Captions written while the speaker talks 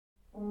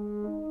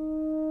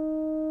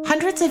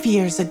Hundreds of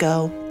years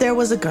ago, there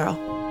was a girl,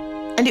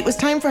 and it was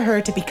time for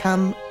her to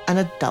become an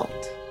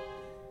adult.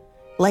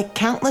 Like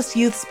countless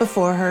youths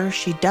before her,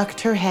 she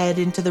ducked her head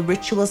into the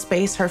ritual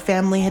space her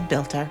family had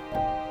built her.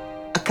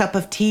 A cup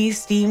of tea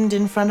steamed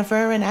in front of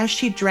her, and as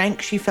she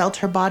drank, she felt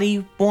her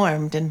body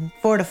warmed and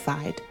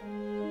fortified.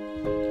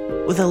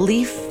 With a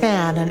leaf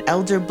fan, an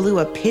elder blew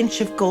a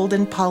pinch of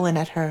golden pollen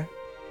at her,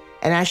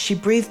 and as she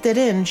breathed it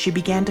in, she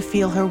began to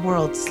feel her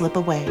world slip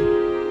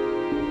away.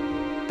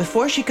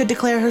 Before she could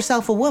declare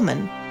herself a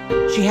woman,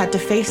 she had to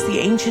face the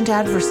ancient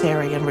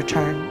adversary in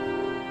return.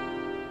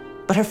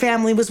 But her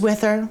family was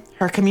with her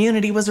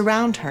community was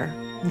around her,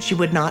 and she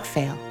would not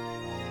fail.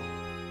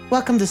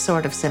 Welcome to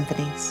Sword of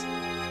Symphonies.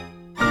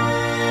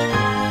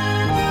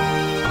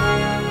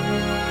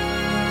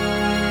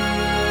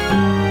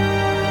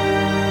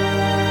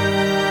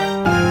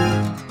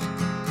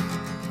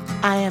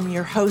 I am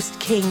your host,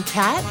 King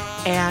Cat,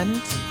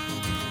 and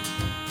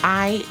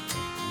I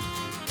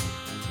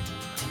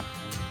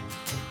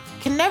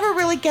can never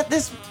really get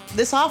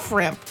this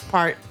off-ramp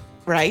part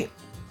right.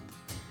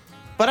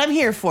 But I'm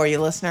here for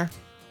you, listener.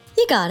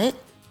 You got it.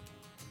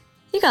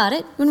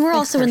 When we're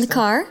also in the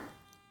car.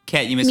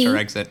 Cat, you missed her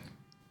exit.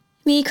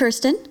 Me,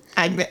 Kirsten.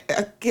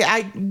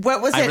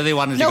 What was it? I really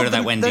wanted to go to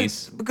that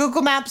Wendy's.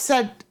 Google Maps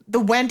said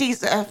the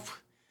Wendy's.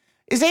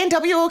 Is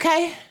A&W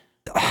okay?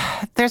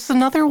 There's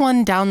another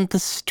one down the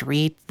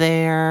street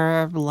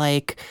there,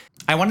 like...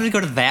 I wanted to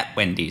go to that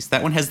Wendy's.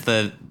 That one has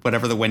the,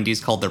 whatever the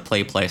Wendy's called their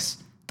play place.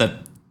 The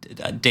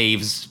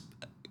Dave's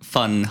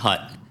Fun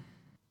Hut.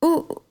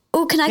 Ooh,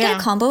 can I get a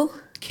combo?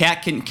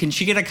 Cat, can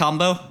she get a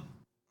combo?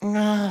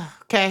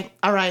 Okay,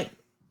 all right.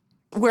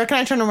 Where can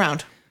I turn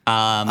around?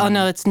 Oh,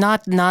 no, it's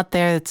not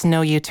there. It's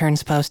no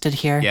U-turns posted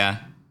here. Yeah.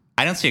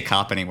 I don't see a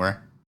cop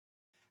anywhere.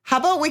 How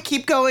about we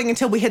keep going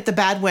until we hit the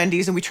bad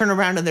Wendy's and we turn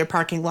around in their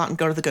parking lot and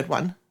go to the good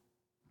one?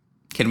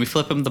 Can we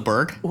flip him the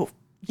bird? Well,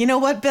 you know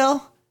what,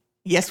 Bill?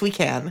 Yes, we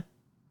can.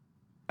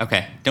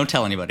 Okay, don't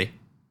tell anybody.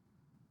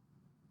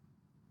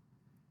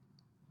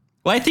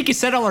 Well, I think you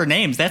said all our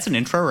names. That's an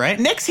intro, right?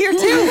 Nick's here,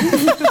 too.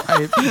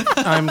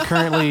 I'm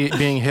currently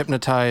being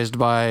hypnotized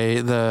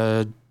by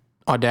the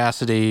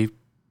audacity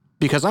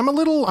because I'm a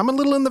little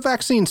in the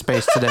vaccine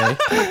space today.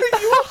 Are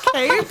you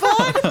okay,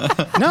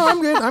 bud? No,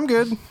 I'm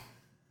good.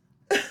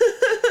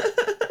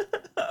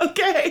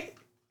 Okay.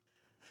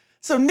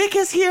 So Nick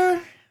is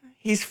here.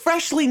 He's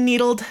freshly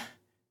needled.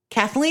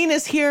 Kathleen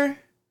is here.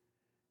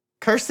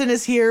 Kirsten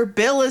is here.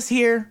 Bill is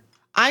here.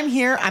 I'm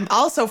here. I'm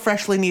also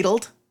freshly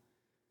needled.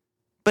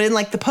 But in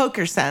like the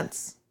poker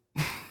sense.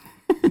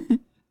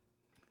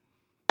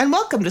 And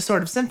welcome to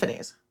Sword of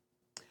Symphonies.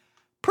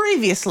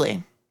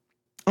 Previously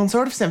on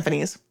Sword of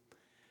Symphonies,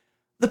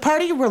 the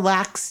party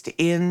relaxed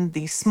in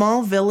the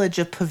small village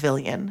of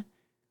Pavilion,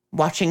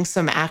 watching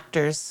some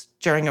actors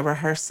during a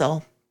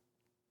rehearsal,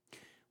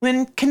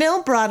 when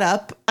Canil brought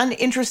up an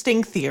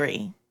interesting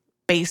theory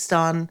based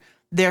on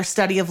their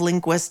study of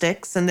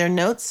linguistics and their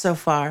notes so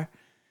far,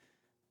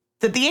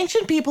 that the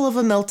ancient people of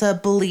Amilta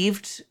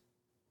believed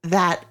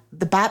that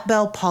the bat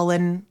bell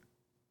pollen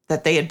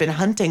that they had been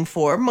hunting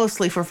for,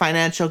 mostly for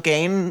financial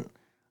gain,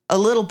 a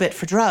little bit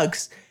for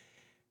drugs,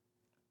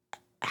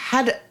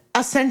 had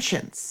a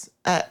sentience,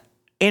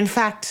 in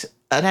fact,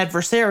 an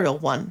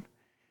adversarial one.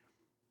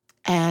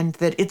 And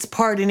that its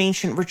part in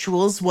ancient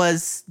rituals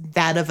was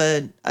that of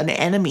an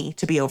enemy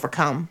to be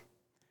overcome.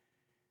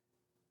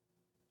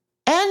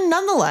 And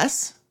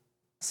nonetheless,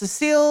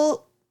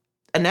 Cecile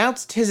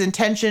announced his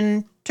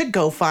intention to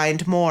go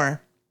find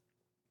more.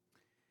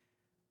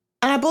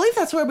 And I believe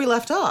that's where we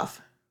left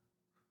off.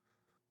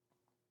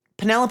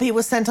 Penelope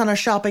was sent on a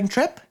shopping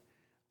trip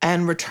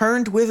and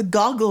returned with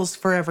goggles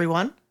for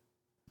everyone.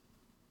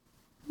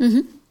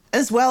 Mm-hmm.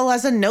 As well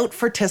as a note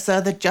for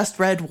Tissa that just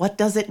read, "What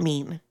does it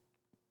mean?"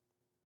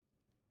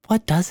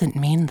 What does it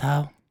mean,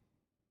 though?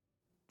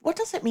 What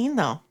does it mean,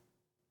 though?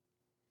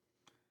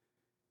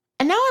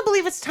 And now I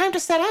believe it's time to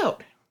set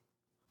out.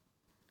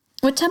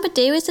 What time of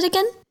day was it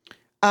again?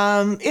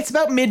 It's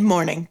about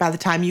mid-morning by the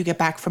time you get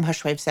back from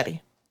Hushwave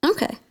City.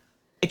 Okay.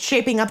 It's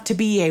shaping up to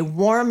be a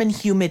warm and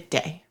humid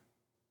day.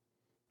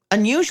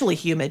 Unusually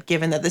humid,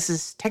 given that this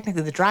is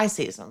technically the dry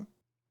season.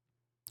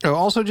 Oh,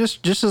 also,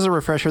 just as a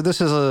refresher, this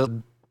is a,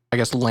 I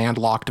guess,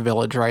 landlocked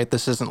village, right?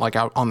 This isn't like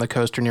out on the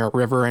coast or near a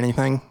river or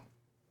anything?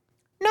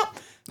 Nope.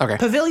 Okay.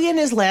 Pavilion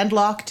is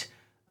landlocked.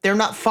 They're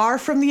not far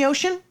from the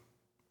ocean.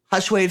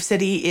 Hushwave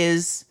City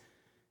is,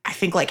 I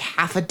think, like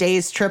half a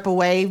day's trip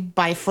away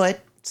by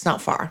foot. It's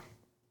not far.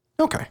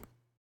 Okay.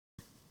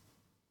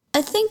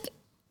 I think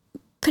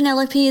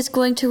Penelope is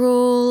going to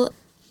roll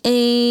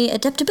a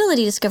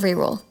adaptability discovery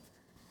roll.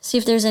 See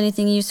if there's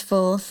anything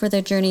useful for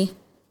their journey.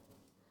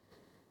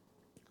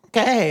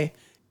 Okay.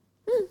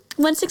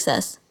 1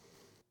 success.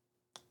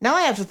 Now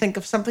I have to think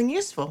of something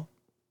useful.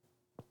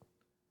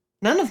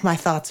 None of my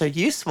thoughts are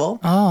useful.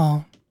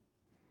 Oh.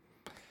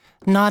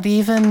 Not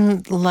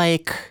even,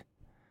 like,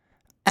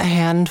 a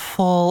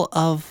handful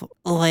of,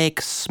 like,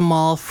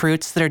 small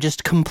fruits that are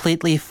just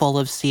completely full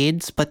of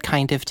seeds, but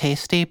kind of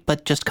tasty,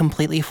 but just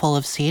completely full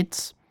of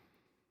seeds?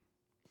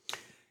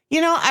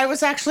 I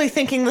was actually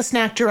thinking the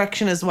snack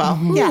direction as well.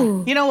 Yeah,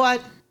 you know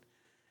what?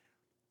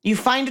 You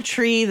find a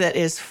tree that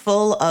is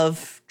full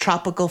of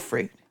tropical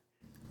fruit.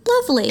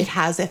 Lovely. It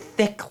has a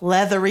thick,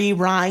 leathery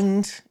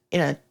rind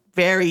in a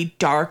very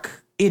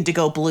dark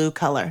indigo blue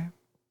color.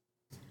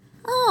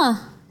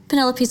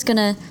 Penelope's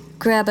gonna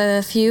grab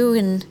a few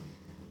and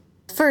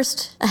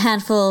first a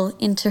handful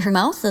into her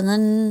mouth and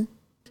then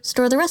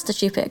store the rest that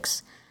she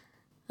picks.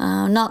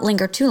 Not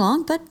linger too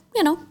long, but,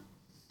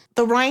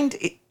 The rind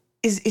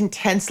is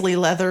intensely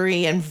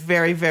leathery and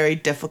very, very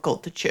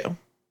difficult to chew.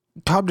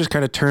 Cobb just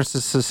kind of turns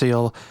to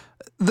Cecile.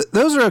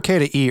 Those are okay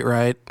to eat,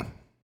 right?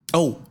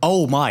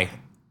 Oh my.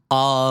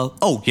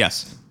 Oh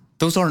yes.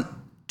 Those aren't.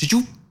 Did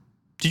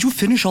you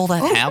finish all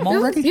that ham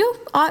already?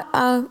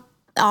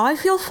 I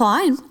feel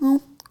fine.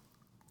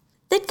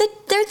 They're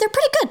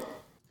pretty good.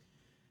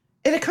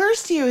 It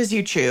occurs to you as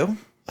you chew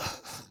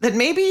that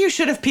maybe you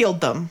should have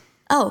peeled them.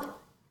 Oh.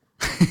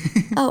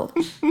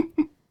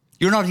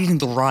 You're not eating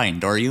the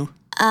rind, are you?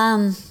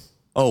 Oh.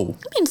 I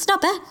mean, it's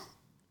not bad.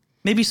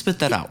 Maybe spit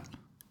that out.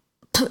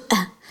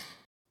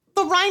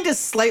 The rind is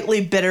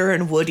slightly bitter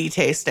and woody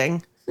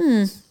tasting.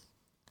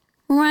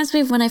 Reminds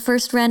me of when I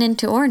first ran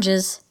into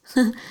oranges.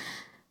 Pretty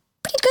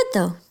good,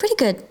 though. Pretty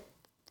good.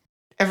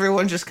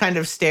 Everyone just kind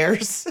of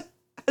stares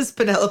as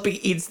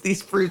Penelope eats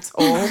these fruits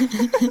whole.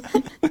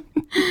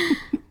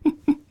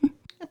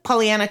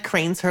 Pollyanna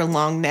cranes her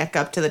long neck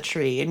up to the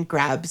tree and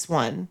grabs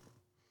one.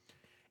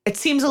 It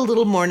seems a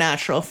little more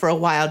natural for a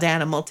wild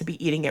animal to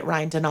be eating it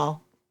rind and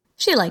all.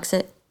 She likes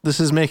it. This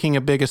is making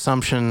a big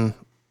assumption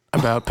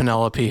about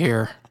Penelope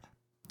here.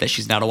 That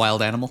she's not a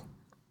wild animal?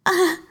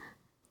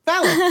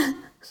 Valid.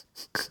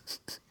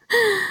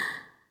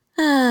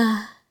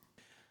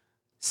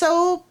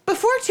 So,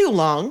 before too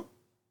long,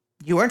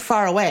 you weren't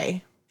far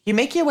away. You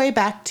make your way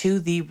back to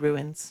the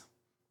ruins.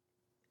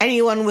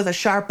 Anyone with a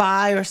sharp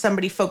eye or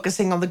somebody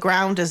focusing on the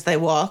ground as they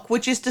walk,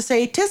 which is to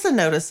say, Tissa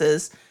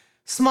notices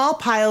small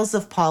piles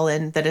of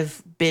pollen that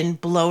have been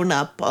blown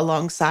up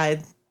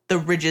alongside the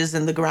ridges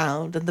in the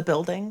ground and the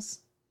buildings.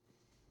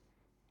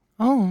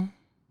 Oh.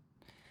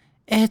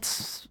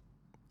 It's...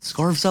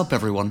 Scarves up,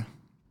 everyone.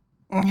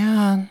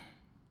 Yeah.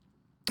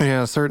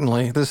 Yeah,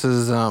 certainly. This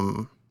is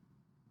a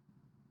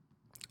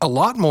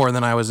lot more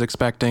than I was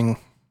expecting.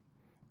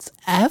 It's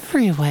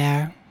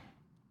everywhere.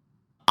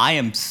 I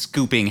am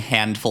scooping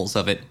handfuls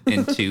of it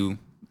into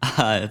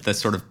the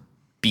sort of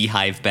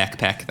beehive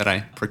backpack that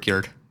I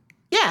procured.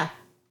 Yeah.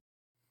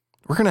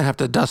 We're going to have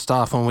to dust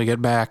off when we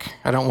get back.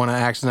 I don't want to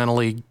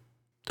accidentally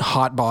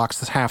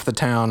hotbox half the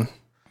town.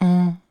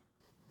 No,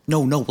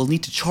 we'll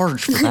need to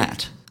charge for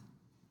that.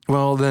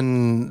 Well,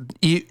 then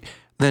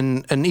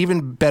an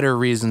even better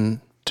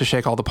reason to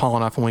shake all the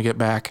pollen off when we get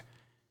back.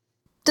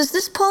 Does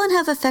this pollen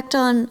have effect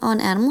on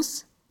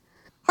animals?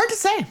 Hard to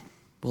say.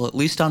 Well, at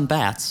least on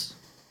bats.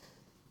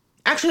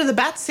 Actually, the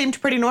bats seemed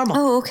pretty normal.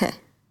 Oh, okay.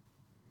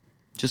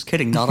 Just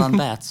kidding, not on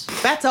bats.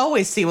 Bats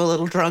always seem a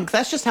little drunk.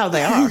 That's just how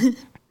they are.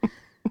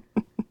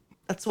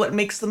 That's what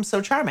makes them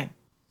so charming.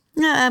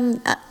 No,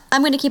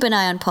 I'm going to keep an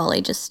eye on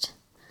Polly, just...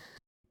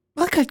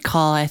 A good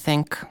call, I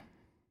think.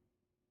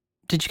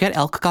 Did you get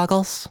elk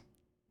goggles?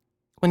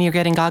 When you're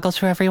getting goggles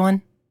for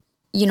everyone?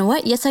 You know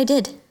what? Yes, I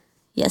did.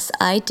 Yes,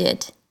 I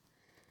did.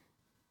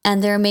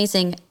 And they're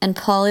amazing, and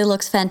Polly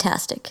looks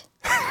fantastic.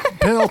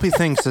 Penelope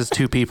thinks as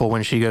two people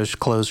when she goes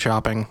clothes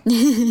shopping.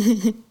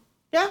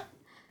 Yeah.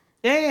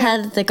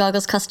 Had the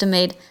goggles custom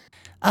made.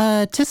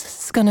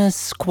 Tissa's gonna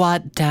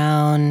squat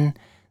down,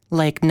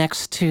 like,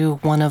 next to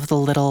one of the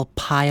little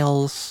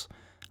piles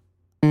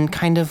and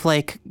kind of,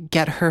 like,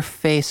 get her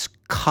face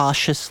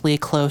cautiously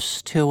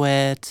close to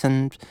it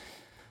and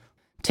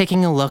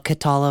taking a look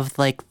at all of,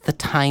 like, the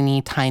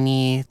tiny,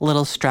 tiny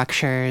little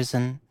structures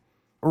and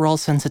roll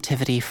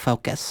sensitivity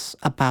focus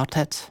about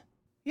it.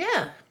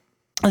 Yeah.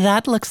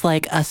 That looks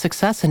like a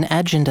success in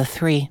edge into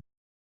 3.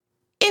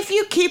 If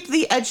you keep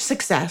the edge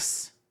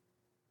success,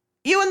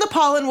 you and the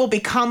pollen will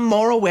become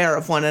more aware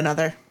of one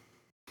another.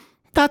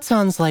 That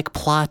sounds like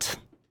plot.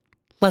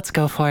 Let's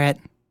go for it.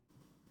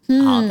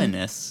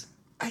 Ominous.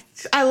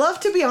 I love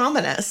to be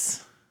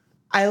ominous.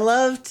 I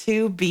love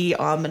to be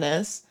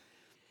ominous.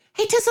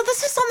 Hey, Tissa,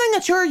 this is something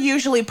that you're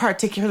usually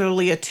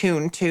particularly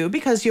attuned to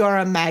because you're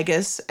a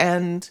magus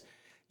and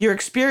your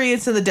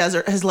experience in the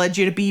desert has led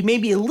you to be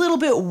maybe a little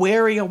bit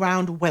wary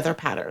around weather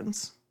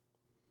patterns.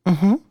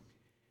 Mm-hmm.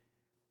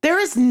 There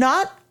is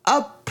not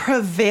a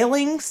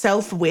prevailing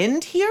south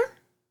wind here.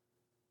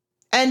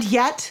 And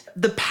yet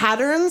the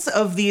patterns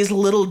of these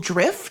little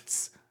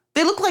drifts,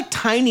 they look like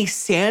tiny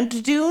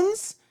sand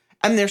dunes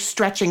and they're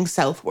stretching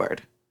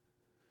southward.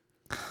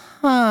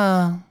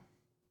 Huh.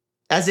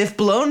 As if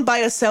blown by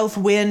a south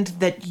wind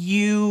that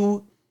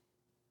you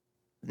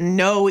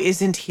know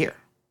isn't here.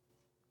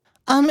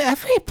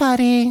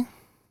 Everybody,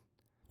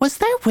 was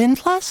there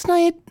wind last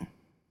night?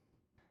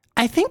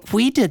 I think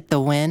we did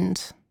the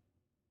wind.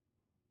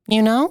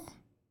 You know?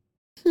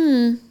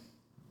 We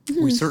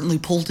certainly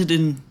pulled it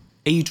in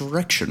a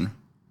direction,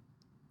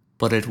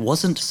 but it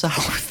wasn't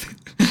south.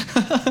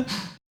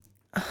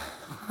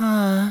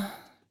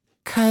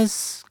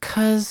 Cause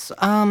because,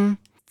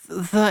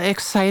 the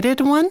excited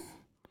one,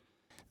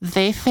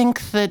 they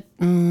think that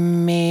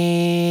maybe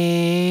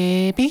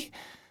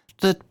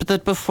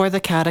that before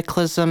the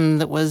cataclysm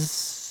that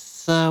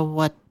was,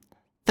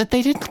 that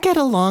they didn't get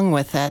along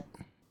with it.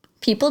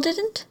 People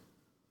didn't?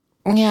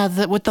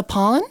 Yeah, with the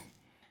pollen?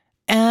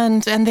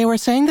 And they were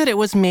saying that it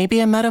was maybe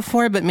a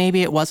metaphor, but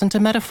maybe it wasn't a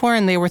metaphor,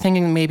 and they were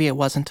thinking maybe it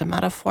wasn't a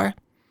metaphor.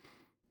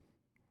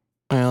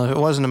 Well, if it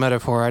wasn't a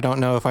metaphor, I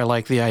don't know if I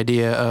like the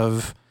idea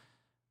of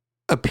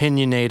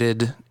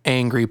opinionated,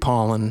 angry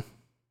pollen.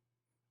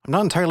 I'm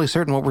not entirely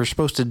certain what we're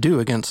supposed to do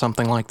against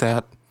something like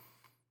that.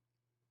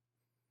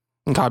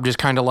 And Cobb just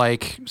kind of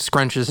like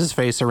scrunches his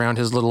face around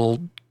his little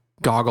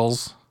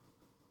goggles.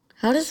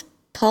 How does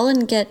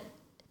pollen get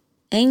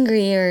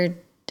angry or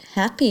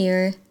happy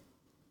or...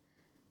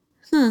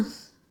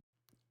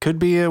 Could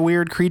be a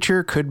weird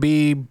creature, could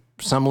be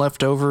some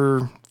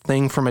leftover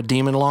thing from a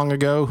demon long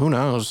ago. Who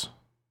knows?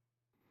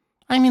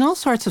 I mean, all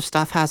sorts of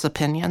stuff has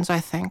opinions, I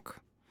think.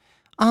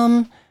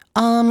 You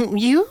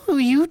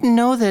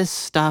know this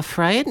stuff,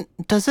 right?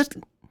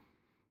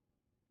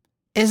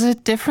 Is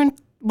it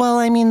different? Well,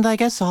 I mean, I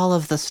guess all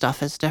of the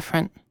stuff is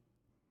different.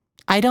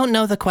 I don't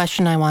know the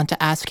question I want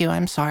to ask you,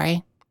 I'm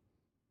sorry.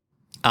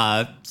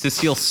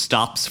 Cecile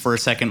stops for a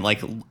second,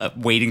 like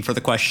waiting for the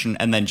question,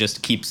 and then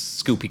just keeps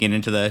scooping it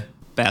into the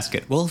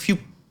basket. Well, if you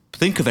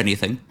think of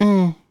anything.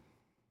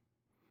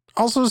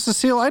 Also,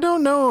 Cecile, I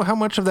don't know how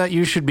much of that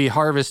you should be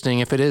harvesting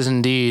if it is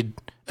indeed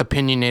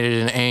opinionated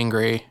and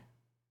angry.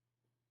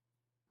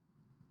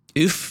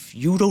 If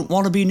you don't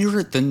want to be near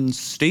it, then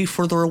stay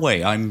further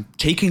away. I'm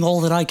taking all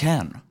that I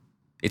can.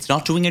 It's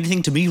not doing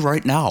anything to me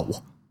right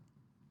now.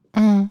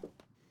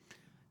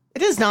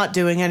 It is not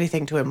doing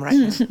anything to him right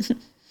now.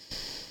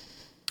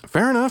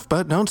 Fair enough,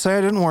 but don't say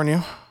I didn't warn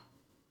you.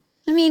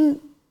 I mean,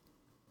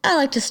 I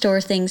like to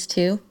store things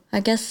too, I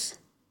guess.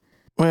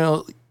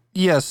 Well,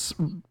 yes,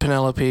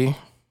 Penelope.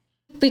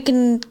 We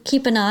can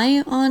keep an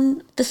eye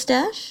on the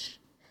stash.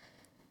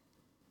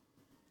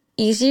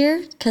 Easier,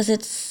 because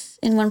it's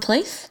in one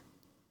place.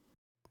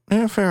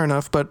 Yeah, fair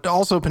enough. But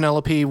also,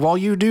 Penelope, while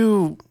you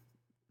do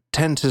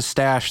tend to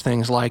stash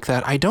things like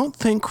that, I don't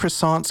think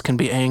croissants can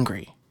be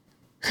angry.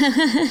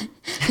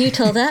 You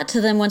told that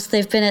to them once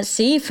they've been at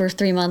sea for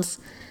 3 months.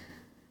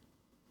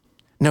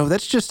 No,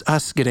 that's just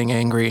us getting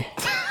angry.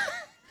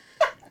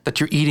 That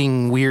you're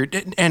eating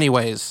weird...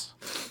 Anyways.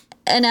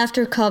 And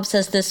after Cobb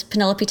says this,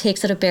 Penelope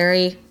takes out a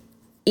berry,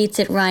 eats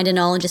it rind and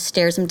all, and just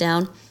stares him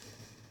down.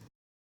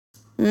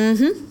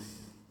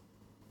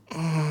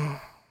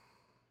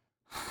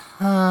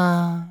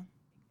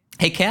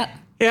 Hey, Kat.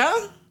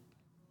 Yeah?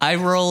 I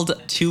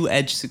rolled 2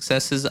 edge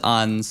successes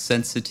on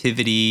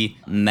sensitivity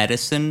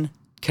medicine.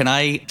 Can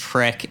I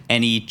track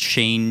any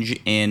change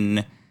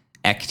in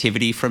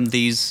activity from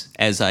these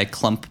as I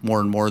clump more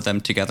and more of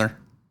them together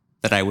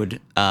that I would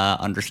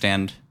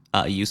understand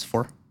use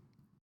for?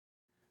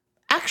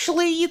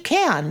 Actually, you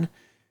can.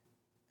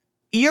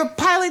 You're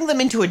piling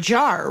them into a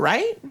jar,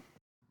 right?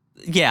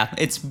 Yeah,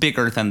 it's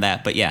bigger than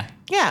that, but yeah.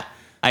 Yeah.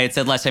 I had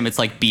said last time it's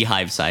like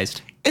beehive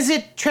sized. Is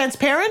it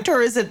transparent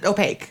or is it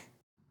opaque?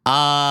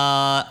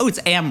 It's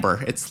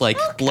amber. It's like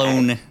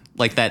blown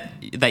like that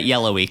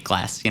yellowy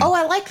glass, you know. Oh,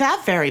 I like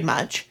that very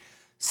much.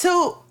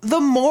 So the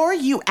more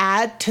you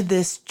add to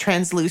this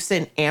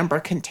translucent amber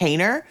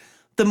container,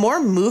 the more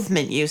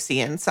movement you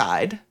see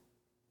inside.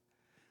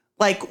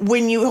 Like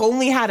when you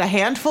only had a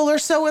handful or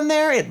so in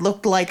there, it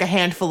looked like a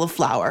handful of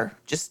flour,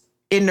 just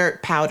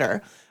inert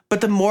powder.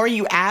 But the more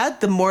you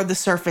add, the more the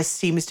surface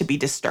seems to be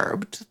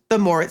disturbed, the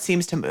more it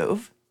seems to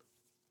move.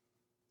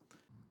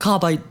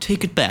 Cobb, I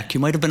take it back.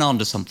 You might have been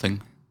onto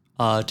something.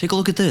 Take a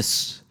look at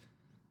this.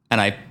 And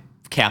I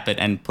cap it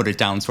and put it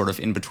down sort of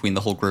in between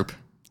the whole group.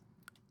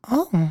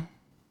 Oh.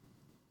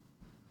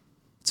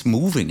 It's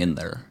moving in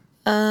there.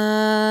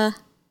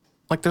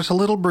 Like there's a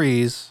little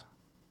breeze.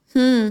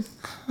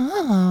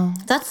 Oh.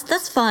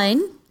 That's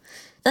fine.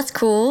 That's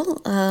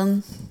cool.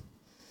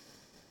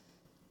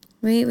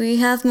 We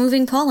have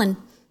moving pollen.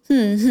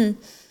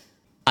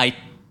 I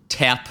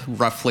tap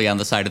roughly on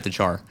the side of the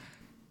jar.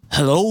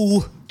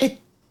 Hello?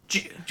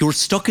 You're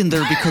stuck in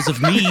there because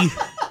of me.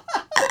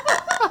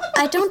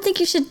 I don't think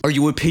you should... Are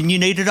you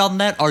opinionated on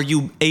that? Are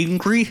you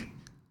angry?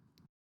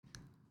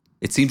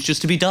 It seems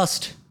just to be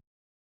dust.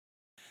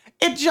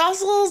 It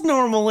jostles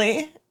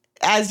normally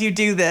as you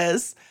do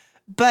this,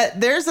 but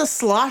there's a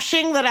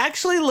sloshing that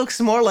actually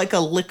looks more like a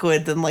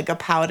liquid than like a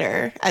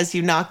powder as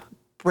you knock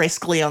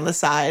briskly on the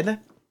side.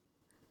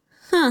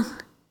 Huh.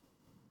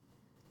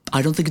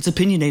 I don't think it's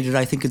opinionated.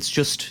 I think it's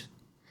just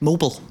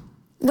mobile.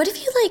 What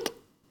if you,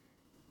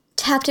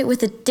 tapped it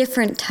with a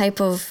different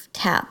type of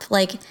tap?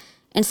 Like,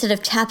 instead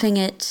of tapping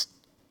it,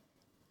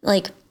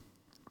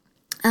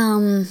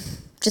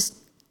 just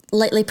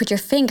lightly put your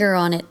finger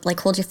on it,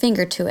 hold your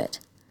finger to it.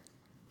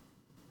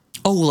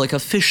 Oh, like a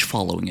fish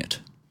following it.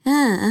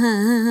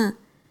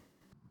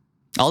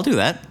 I'll do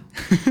that.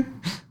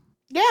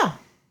 Yeah.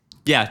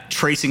 Yeah,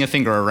 tracing a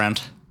finger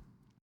around.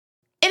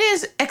 It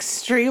is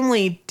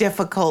extremely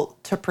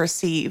difficult to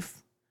perceive,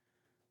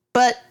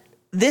 but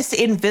this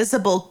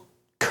invisible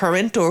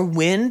current or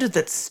wind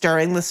that's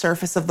stirring the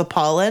surface of the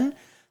pollen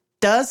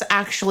does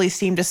actually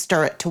seem to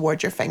stir it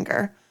toward your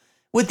finger,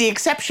 with the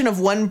exception of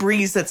one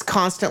breeze that's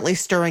constantly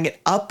stirring it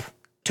up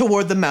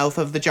toward the mouth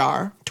of the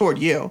jar, toward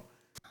you.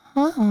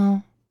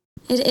 Oh.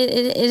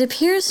 It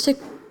appears to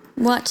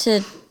want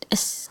to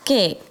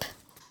escape,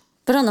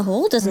 but on the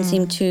whole doesn't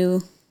seem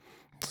to.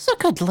 This is a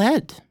good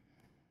lid.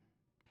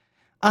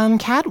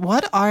 Kat,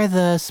 what are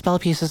the spell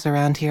pieces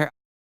around here?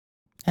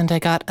 And I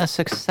got a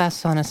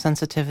success on a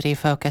sensitivity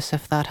focus,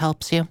 if that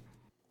helps you.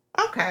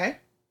 Okay.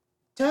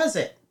 Does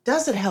it?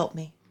 Does it help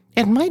me?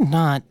 It might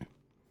not.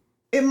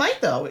 It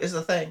might, though, is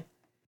the thing.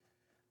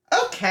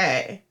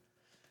 Okay.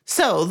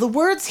 So the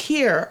words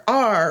here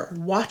are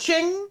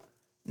watching,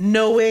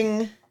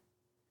 knowing,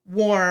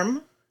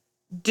 warm,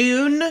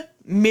 dune,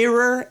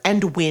 mirror,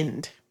 and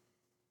wind.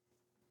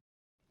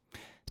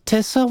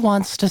 Tissa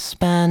wants to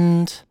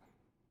spend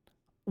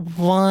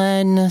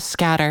one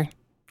scatter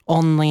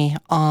only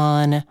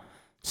on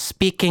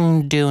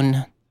speaking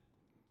Dune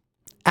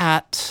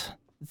at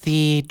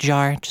the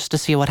jar, just to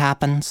see what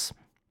happens.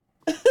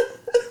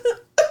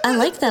 I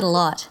like that a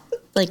lot.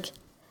 Like,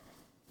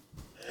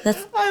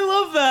 that's. I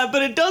love that,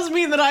 but it does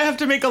mean that I have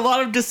to make a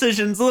lot of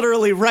decisions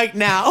literally right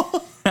now.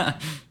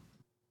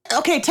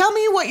 Okay, tell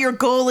me what your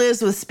goal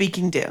is with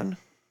speaking Dune.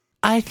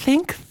 I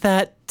think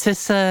that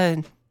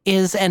Tissa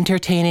is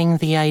entertaining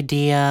the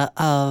idea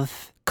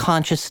of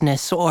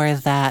consciousness, or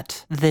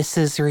that this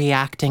is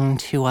reacting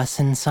to us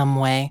in some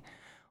way,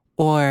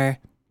 or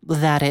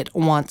that it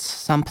wants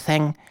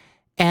something.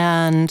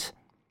 And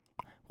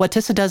what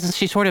Tissa does is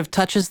she sort of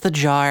touches the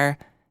jar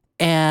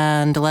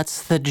and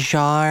lets the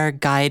jar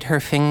guide her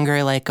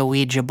finger like a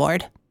Ouija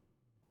board.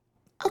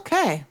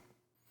 Okay.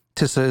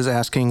 Tissa is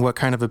asking what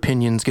kind of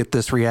opinions get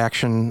this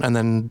reaction, and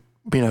then,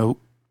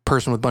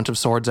 person with a bunch of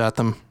swords at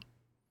them.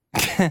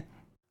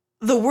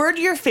 The word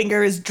your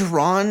finger is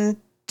drawn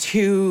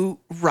to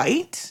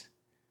write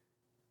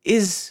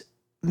is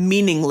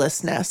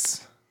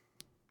meaninglessness.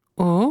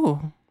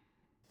 Ooh.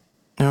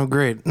 Oh,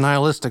 great.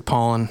 Nihilistic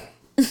pollen.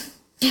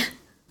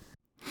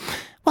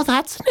 Well,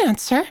 that's an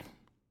answer.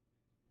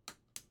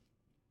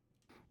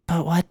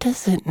 But what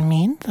does it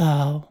mean,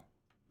 though?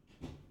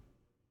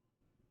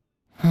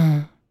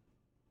 I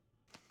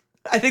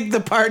think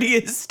the party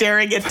is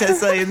staring at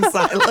Tessa in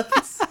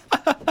silence.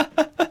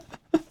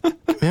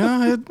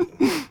 Yeah,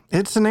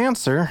 it's an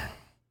answer.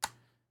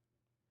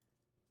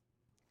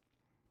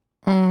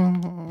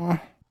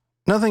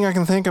 Nothing I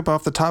can think of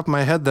off the top of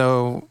my head,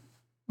 though,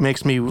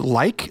 makes me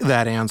like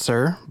that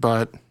answer,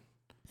 but...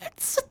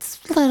 It's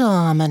a little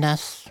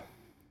ominous.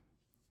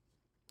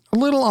 A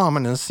little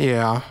ominous,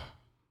 yeah.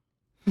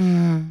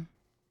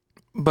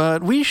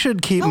 But we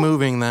should keep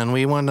moving then.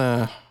 We want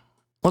to...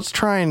 Let's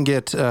try and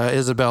get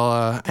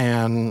Isabella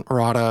and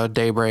Rada,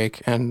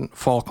 Daybreak, and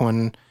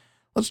Falkwan.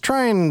 Let's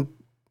try and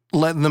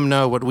let them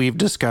know what we've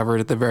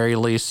discovered at the very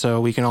least, so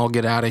we can all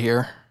get out of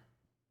here.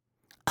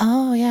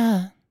 Oh,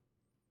 yeah.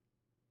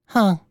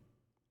 Huh.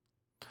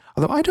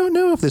 Although I don't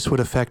know if this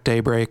would affect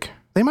Daybreak.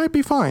 They might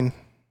be fine.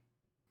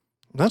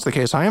 If that's the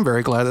case, I am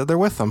very glad that they're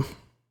with them.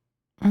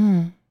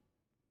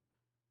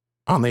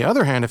 On the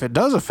other hand, if it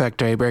does affect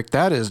Daybreak,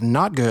 that is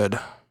not good.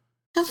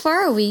 How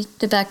far are we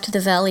back to the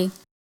valley?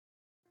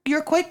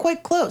 You're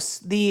quite close.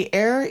 The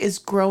air is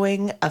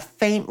growing a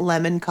faint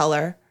lemon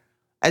color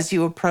as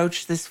you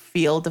approach this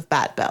field of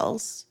bat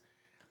bells.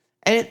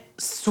 And it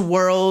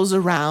swirls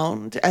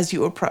around as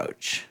you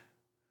approach.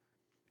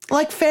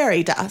 Like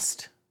fairy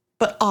dust,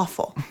 but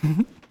awful.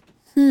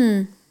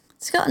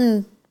 It's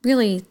gotten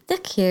really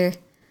thick here.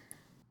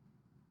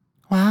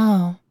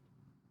 Wow.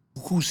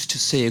 Who's to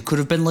say it could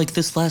have been like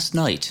this last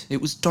night?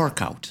 It was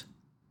dark out.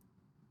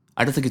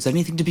 I don't think it's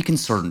anything to be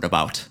concerned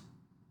about.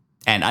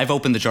 And I've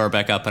opened the jar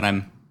back up, and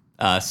I'm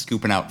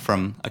scooping out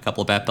from a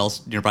couple of bat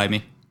bells nearby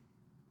me.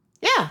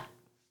 Yeah.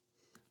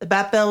 The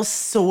bat bells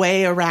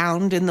sway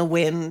around in the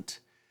wind.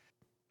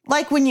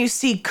 Like when you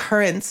see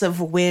currents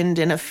of wind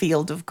in a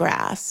field of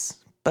grass,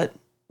 but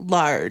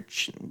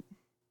large and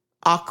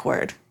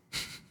awkward.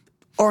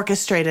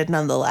 Orchestrated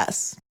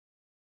nonetheless.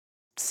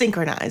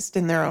 Synchronized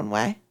in their own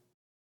way.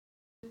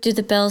 Do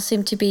the bells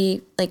seem to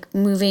be like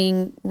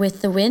moving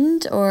with the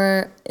wind,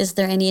 or is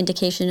there any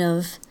indication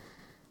of,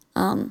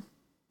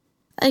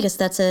 I guess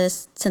that's a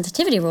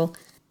sensitivity roll.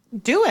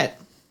 Do it.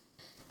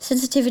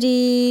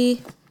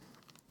 Sensitivity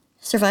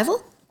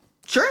survival?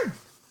 Sure.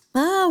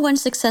 One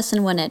success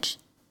and one edge.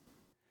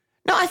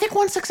 No, I think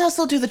one success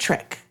will do the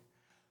trick.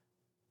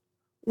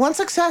 One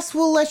success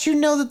will let you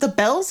know that the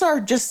bells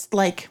are just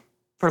like,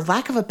 for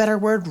lack of a better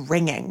word,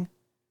 ringing.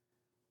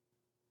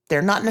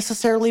 They're not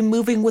necessarily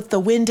moving with the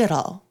wind at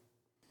all.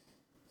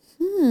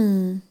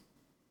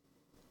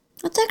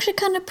 That's actually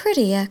kind of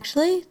pretty,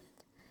 actually.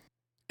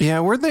 Yeah,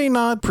 were they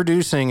not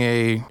producing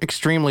a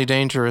extremely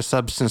dangerous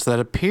substance that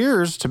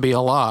appears to be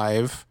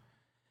alive?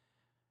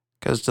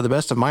 Because to the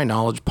best of my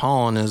knowledge,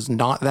 pollen is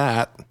not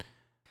that.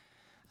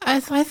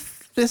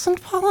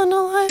 Isn't pollen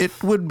alive?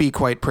 It would be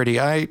quite pretty.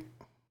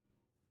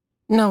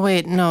 No,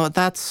 wait, no,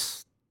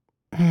 that's...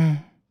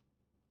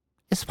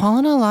 Is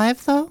Pollen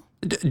alive, though?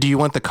 Do you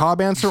want the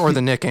Cobb answer or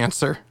the Nick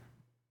answer?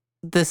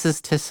 This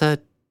is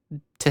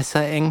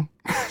Tissa-ing.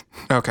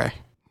 Okay.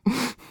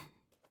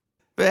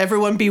 But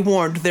everyone be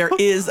warned, there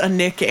is a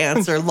Nick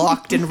answer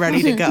locked and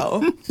ready to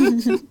go.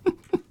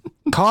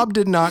 Cobb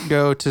did not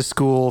go to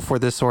school for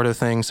this sort of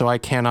thing, so I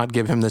cannot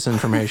give him this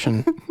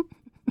information.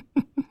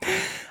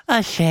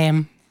 A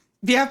shame.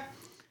 Yep.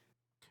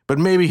 But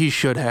maybe he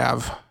should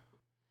have.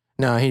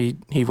 No, he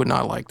would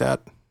not like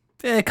that.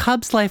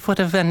 Cobb's life would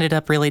have ended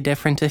up really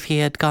different if he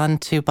had gone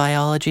to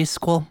biology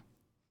school.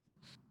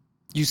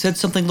 You said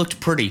something looked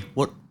pretty.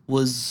 What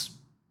was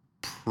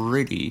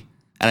pretty?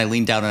 And I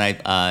leaned down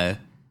and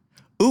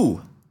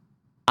ooh,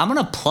 I'm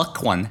gonna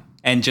pluck one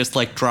and just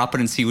like drop it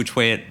and see which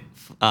way it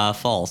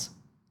falls.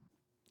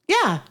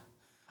 Yeah.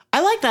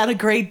 I like that a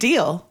great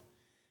deal.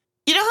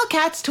 You know how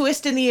cats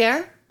twist in the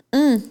air?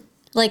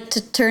 Like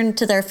to turn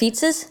to their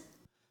feetses?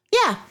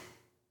 Yeah.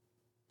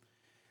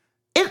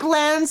 It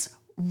lands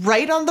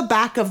right on the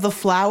back of the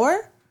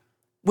flower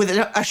with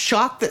a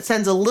shock that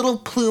sends a little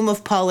plume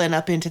of pollen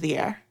up into the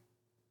air.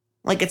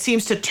 Like it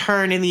seems to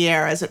turn in the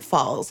air as it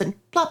falls and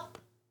plop.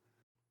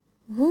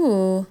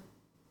 Ooh.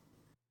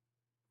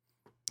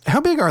 How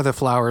big are the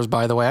flowers,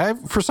 by the way?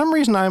 For some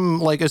reason,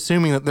 I'm like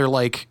assuming that they're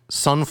like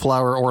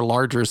sunflower or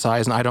larger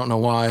size, and I don't know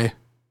why.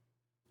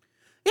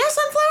 Yeah,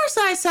 sunflower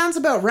size sounds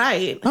about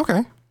right.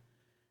 Okay.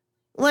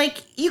 Like,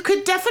 you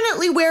could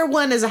definitely wear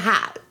one as a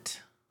hat.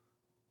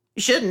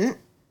 You shouldn't.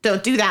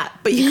 Don't do that,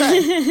 but you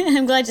could.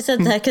 I'm glad you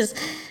said that because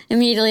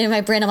immediately in my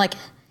brain I'm like,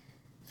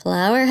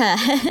 flower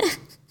hat.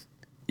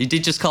 You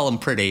did just call them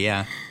pretty,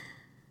 yeah.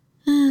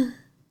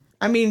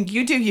 I mean,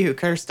 you do you,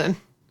 Kirsten.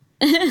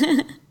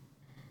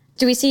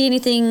 Do we see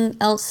anything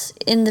else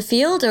in the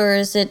field, or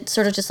is it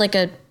sort of just like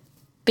a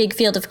big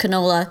field of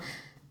canola?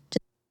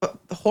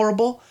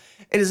 Horrible.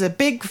 It is a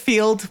big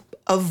field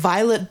of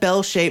violet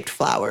bell-shaped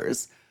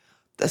flowers.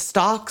 The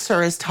stalks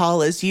are as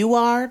tall as you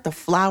are. The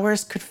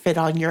flowers could fit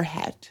on your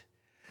head.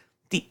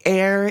 The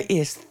air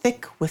is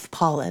thick with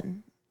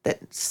pollen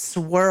that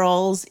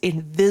swirls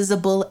in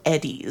visible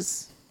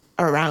eddies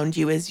around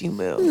you as you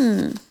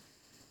move.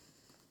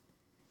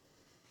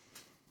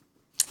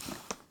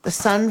 The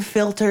sun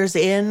filters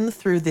in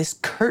through this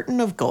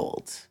curtain of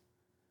gold,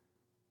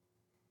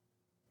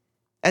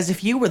 as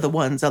if you were the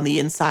ones on the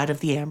inside of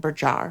the amber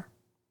jar.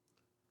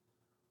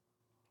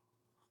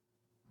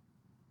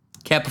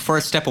 Kat, before I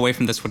step away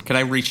from this one, could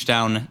I reach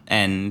down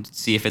and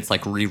see if it's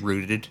like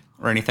rerouted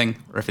or anything?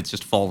 Or if it's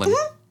just fallen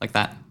like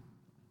that?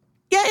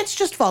 Yeah, it's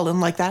just fallen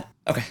like that.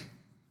 Okay.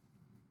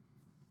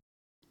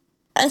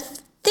 I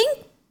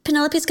think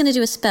Penelope's going to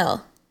do a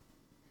spell,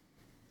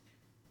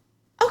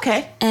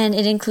 Okay. and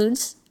it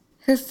includes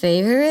her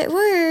favorite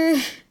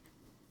word,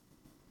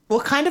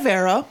 What kind of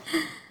arrow?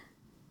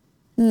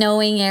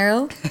 knowing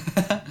arrow,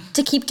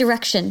 to keep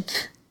direction.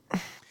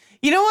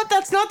 You know what?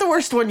 That's not the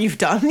worst one you've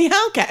done. Yeah,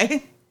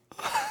 okay.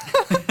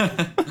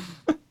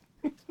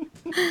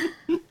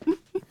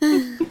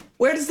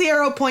 Where does the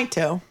arrow point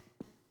to?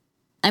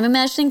 I'm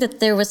imagining that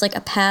there was like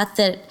a path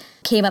that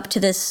came up to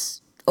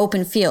this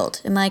open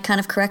field. Am I kind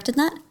of correct in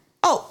that?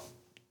 Oh,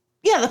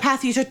 yeah, the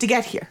path you took to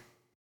get here.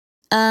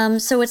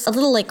 So it's a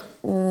little like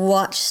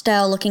watch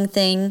style looking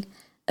thing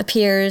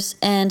appears,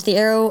 and the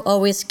arrow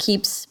always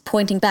keeps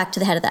pointing back to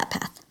the head of that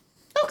path.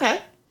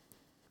 Okay.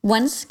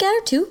 One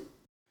scatter, two?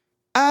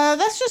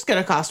 That's just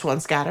gonna cost one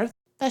scatter.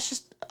 That's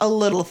just a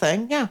little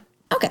thing, yeah.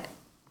 Okay.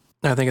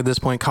 I think at this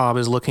point, Cobb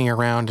is looking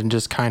around and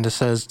just kind of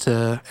says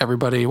to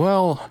everybody,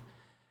 well,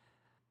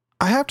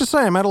 I have to say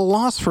I'm at a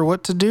loss for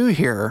what to do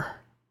here.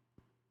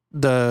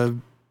 The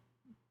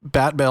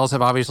bat bells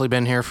have obviously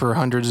been here for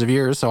hundreds of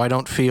years, so I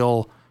don't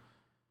feel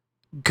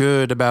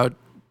good about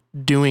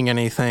doing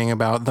anything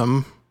about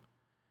them.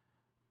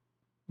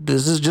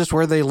 This is just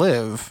where they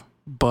live,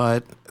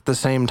 but at the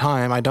same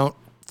time, I don't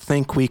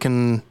think we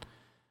can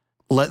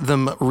let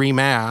them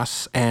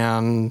remass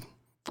and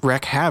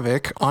wreak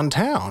havoc on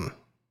town.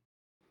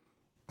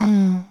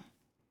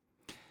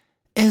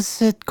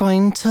 Is it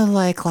going to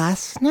like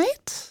last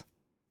night?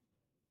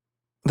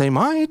 They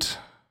might.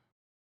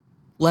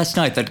 Last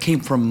night that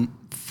came from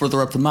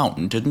further up the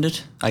mountain, didn't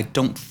it? I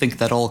don't think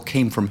that all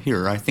came from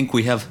here. I think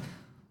we have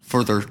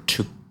further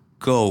to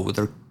go.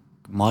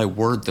 My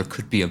word, there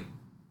could be a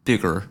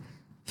bigger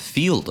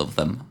field of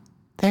them.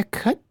 There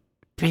could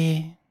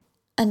be.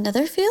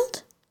 Another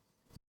field?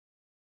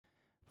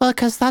 Well,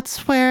 because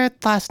that's where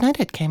last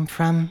night it came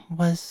from,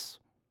 was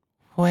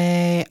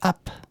way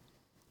up.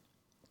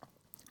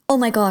 Oh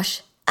my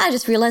gosh, I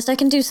just realized I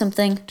can do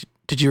something.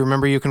 Did you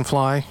remember you can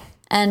fly?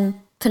 And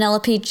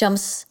Penelope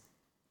jumps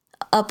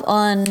up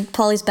on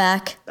Polly's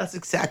back. That's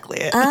exactly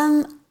it.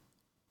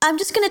 I'm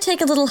just going to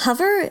take a little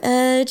hover,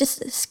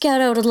 just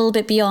scout out a little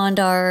bit beyond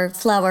our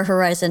flower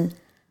horizon.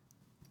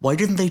 Why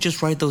didn't they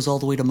just ride those all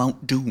the way to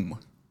Mount Doom?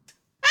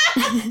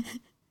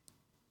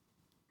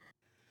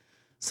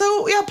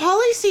 So, yeah,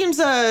 Polly seems,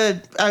 a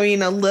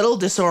little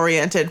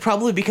disoriented,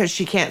 probably because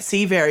she can't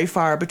see very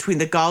far between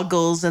the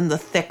goggles and the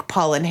thick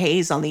pollen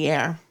haze on the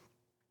air.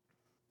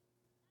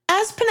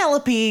 As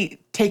Penelope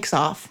takes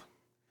off,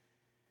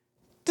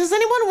 Does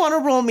anyone want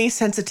to roll me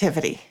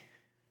sensitivity?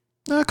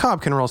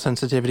 Cobb can roll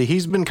sensitivity.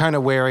 He's been kind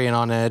of wary and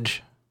on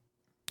edge.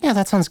 Yeah,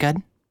 that sounds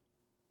good.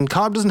 And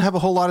Cobb doesn't have a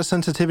whole lot of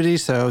sensitivity,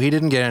 so he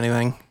didn't get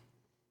anything.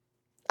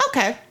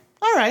 Okay.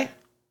 All right.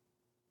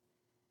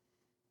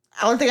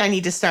 I don't think I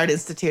need to start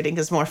instituting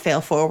because more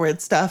fail forward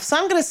stuff. So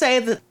I'm going to say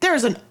that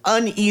there's an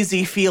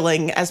uneasy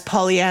feeling as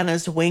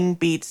Pollyanna's wing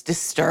beats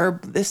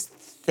disturb this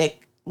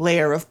thick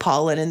layer of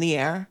pollen in the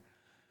air.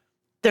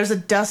 There's a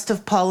dust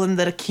of pollen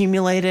that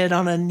accumulated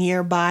on a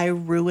nearby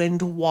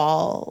ruined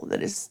wall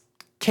that is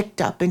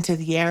kicked up into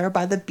the air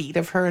by the beat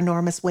of her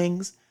enormous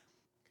wings.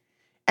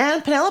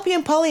 And Penelope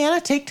and Pollyanna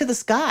take to the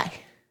sky,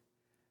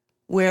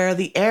 where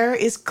the air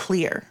is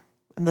clear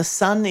and the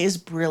sun is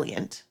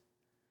brilliant.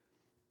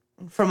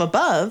 From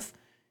above,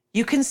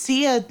 you can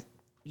see a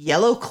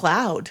yellow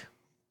cloud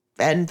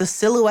and the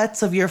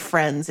silhouettes of your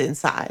friends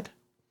inside.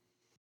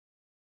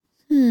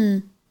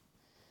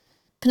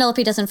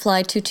 Penelope doesn't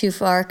fly too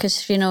far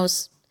because she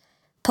knows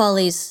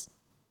Polly's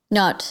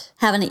not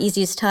having the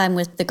easiest time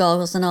with the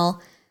goggles and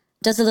all.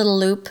 Does a little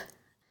loop.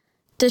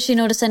 Does she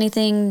notice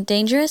anything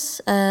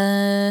dangerous?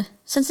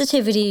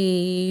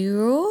 Sensitivity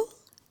roll?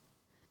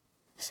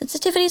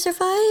 Sensitivity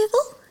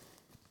survival?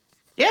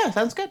 Yeah,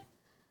 sounds good.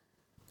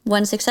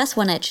 1 success,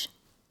 1 edge.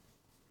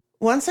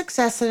 1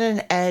 success and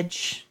an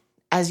edge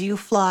as you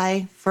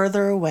fly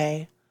further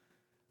away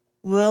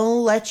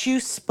will let you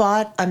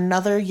spot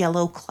another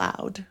yellow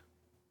cloud.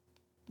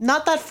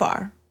 Not that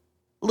far,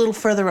 a little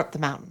further up the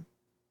mountain.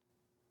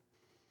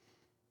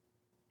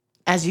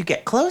 As you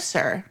get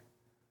closer,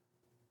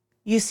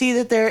 you see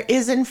that there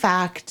is, in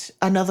fact,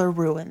 another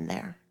ruin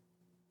there.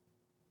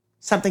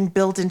 Something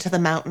built into the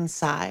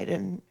mountainside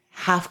and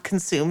half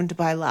consumed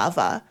by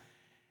lava.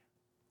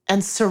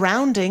 And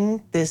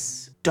surrounding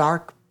this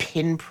dark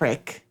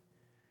pinprick,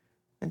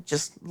 it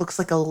just looks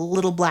like a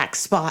little black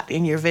spot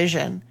in your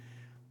vision,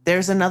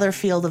 there's another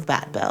field of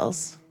bat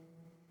bells.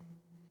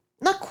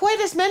 Not quite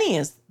as many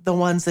as the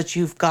ones that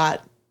you've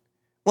got,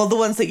 well, the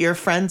ones that your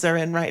friends are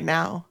in right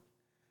now.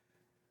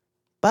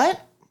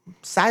 But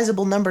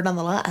sizable number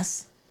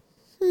nonetheless.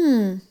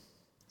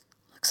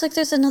 Looks like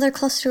there's another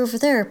cluster over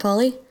there,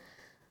 Polly.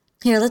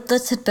 Here,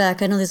 let's head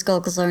back. I know these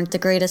goggles aren't the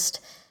greatest.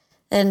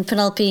 And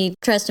Penelope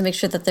tries to make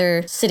sure that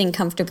they're sitting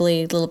comfortably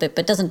a little bit,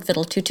 but doesn't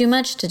fiddle too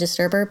much to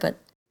disturb her, but...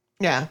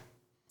 Yeah.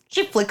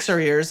 She flicks her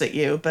ears at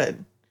you, but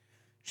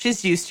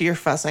she's used to your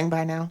fussing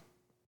by now.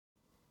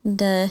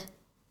 And,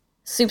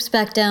 swoops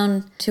back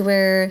down to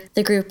where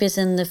the group is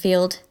in the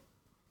field.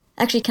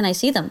 Actually, can I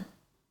see them?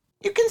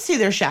 You can see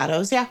their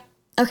shadows, yeah.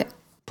 Okay.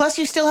 Plus,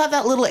 you still have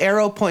that little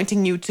arrow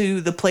pointing you to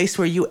the place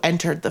where you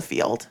entered the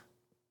field.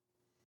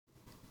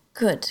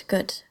 Good.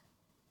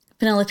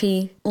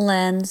 Penelope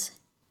lands.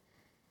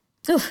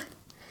 Oof.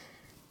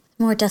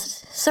 More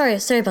dust. Sorry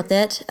about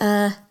that.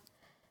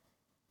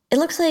 It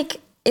looks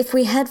like if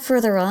we head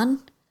further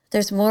on,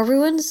 there's more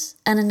ruins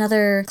and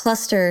another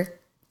cluster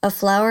of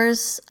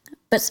flowers,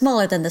 but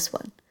smaller than this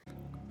one.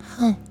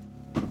 Huh.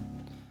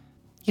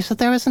 You said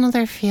there was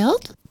another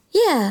field?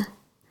 Yeah.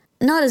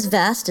 Not as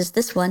vast as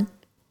this one,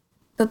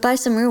 but by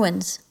some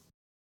ruins.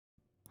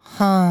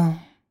 Huh.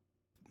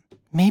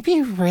 Maybe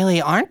you really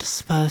aren't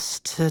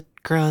supposed to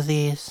grow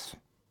these.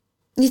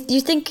 You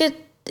think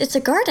it's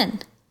a garden?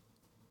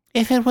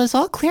 If it was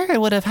all clear,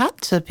 it would have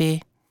had to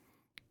be.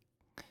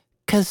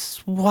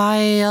 'Cause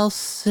why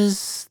else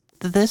is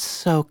this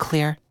so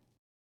clear?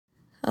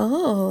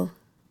 Oh.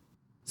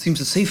 Seems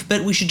a safe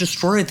bet we should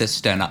destroy this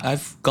den.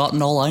 I've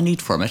gotten all I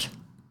need from it.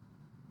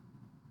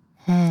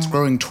 It's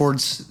growing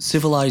towards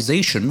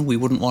civilization. We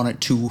wouldn't want it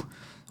to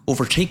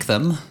overtake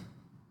them.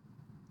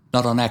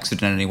 Not on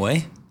accident,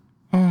 anyway.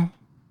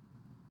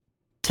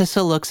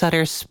 Tissa looks at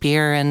her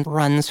spear and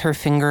runs her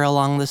finger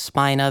along the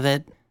spine of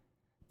it.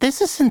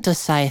 This isn't a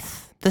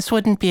scythe. This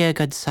wouldn't be a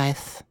good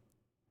scythe.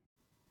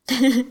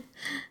 It'd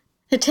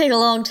take a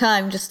long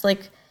time, just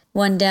like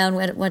one down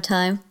at one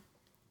time.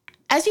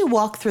 As you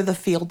walk through the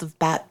field of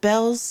bat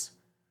bells,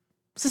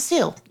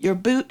 Cecile, your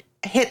boot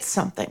hits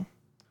something.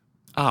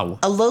 Ow.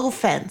 A low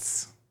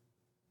fence.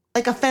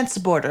 Like a fence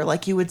border,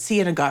 like you would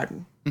see in a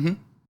garden. Mm-hmm.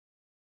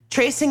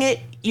 Tracing it,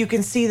 you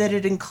can see that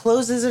it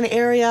encloses an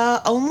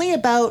area only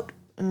about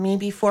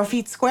maybe 4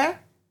 feet square.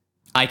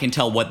 I can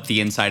tell what the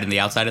inside and the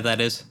outside of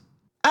that is.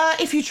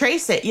 If you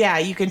trace it, yeah,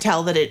 you can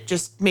tell that it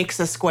just makes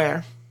a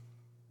square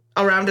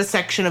around a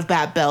section of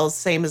bat bells,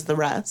 same as the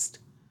rest.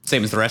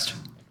 Same as the rest?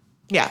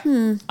 Yeah.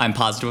 I'm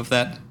positive of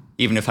that,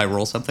 even if I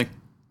roll something.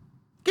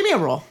 Give me a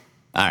roll.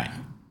 All right.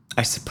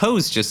 I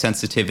suppose just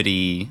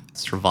sensitivity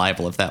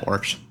survival, if that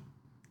works.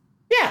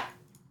 Yeah.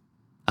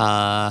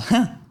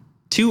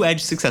 2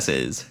 edge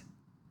successes.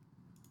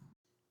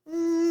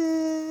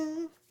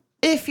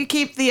 If you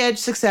keep the edge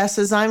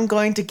successes, I'm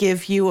going to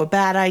give you a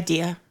bad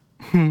idea.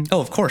 Oh,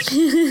 of course.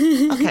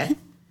 Okay.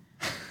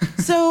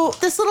 So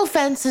this little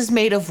fence is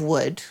made of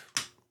wood,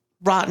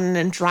 rotten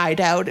and dried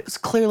out. It was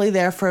clearly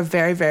there for a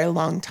very, very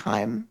long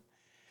time.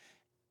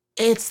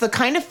 It's the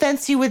kind of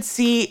fence you would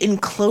see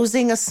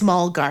enclosing a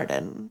small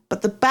garden,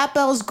 but the bat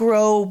bells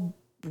grow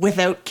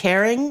without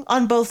caring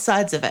on both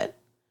sides of it.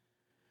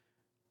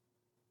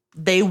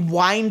 They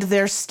wind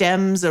their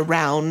stems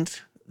around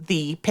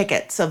the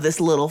pickets of this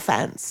little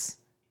fence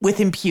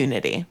with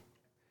impunity.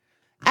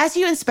 As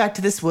you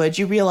inspect this wood,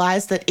 you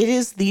realize that it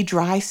is the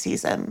dry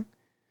season.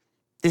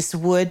 This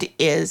wood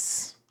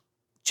is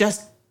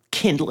just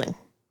kindling.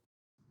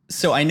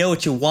 So I know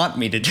what you want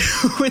me to do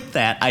with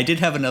that. I did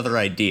have another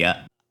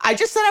idea. I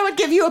just said I would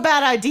give you a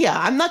bad idea.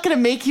 I'm not going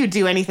to make you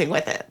do anything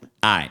with it.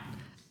 All right.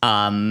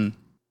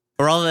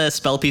 Are all the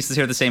spell pieces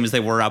here the same as they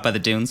were out by the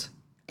dunes?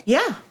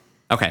 Yeah.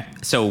 Okay,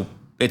 so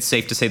it's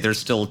safe to say there's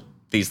still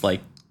these, like,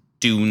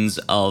 dunes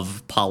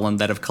of pollen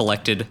that have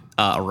collected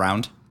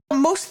around?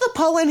 Most of the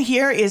pollen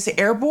here is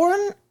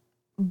airborne,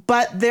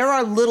 but there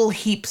are little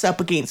heaps up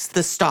against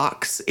the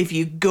stalks if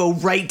you go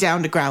right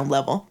down to ground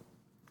level.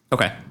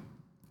 Okay.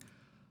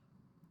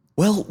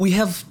 Well, we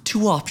have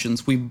two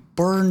options. We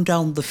burn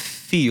down the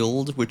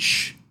field,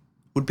 which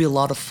would be a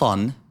lot of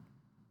fun,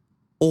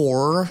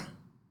 or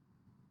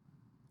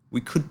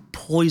we could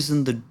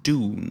poison the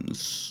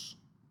dunes.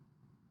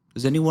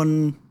 Does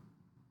anyone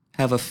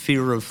have a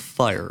fear of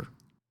fire?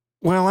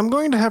 Well, I'm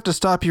going to have to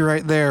stop you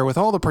right there. With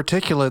all the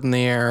particulate in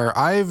the air,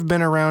 I've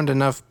been around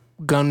enough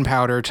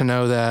gunpowder to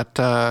know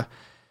that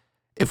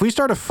if we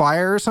start a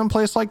fire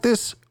someplace like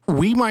this,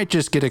 we might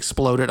just get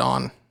exploded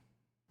on.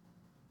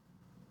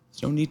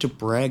 There's no need to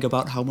brag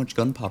about how much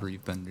gunpowder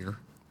you've been near.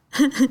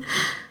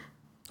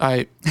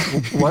 I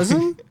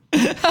wasn't?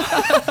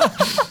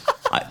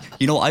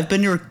 I've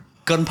been near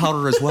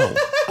gunpowder as well.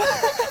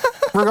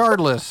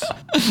 Regardless,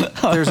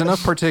 there's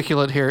enough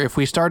particulate here. If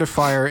we start a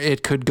fire,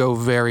 it could go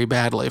very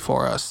badly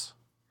for us.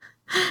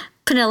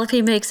 Penelope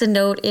makes a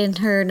note in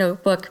her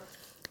notebook.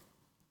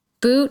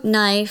 Boot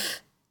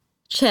knife,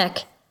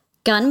 check.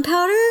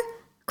 Gunpowder?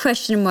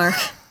 Question mark.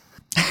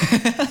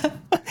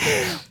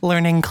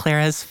 Learning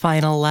Clara's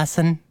final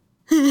lesson.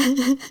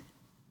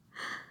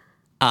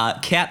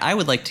 Kat, I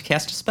would like to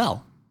cast a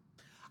spell.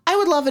 I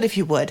would love it if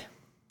you would.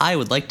 I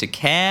would like to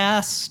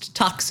cast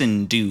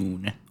Toxin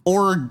Dune,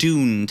 or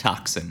Dune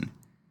Toxin.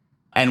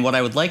 And what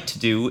I would like to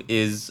do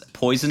is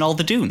poison all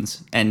the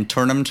dunes and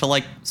turn them to,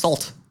 like,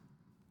 salt.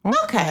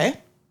 Okay.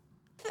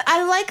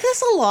 I like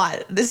this a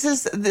lot.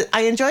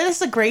 I enjoy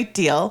this a great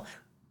deal.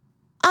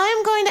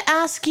 I'm going to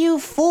ask you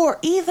for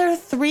either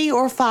 3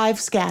 or 5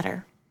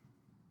 scatter.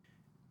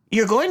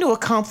 You're going to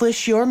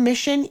accomplish your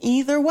mission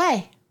either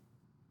way.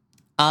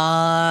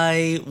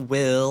 I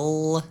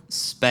will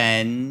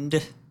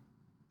spend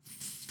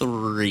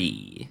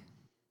 3.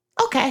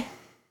 Okay.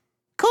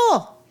 Cool.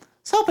 I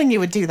was hoping you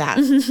would do that.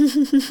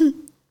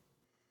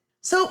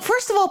 So,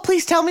 first of all,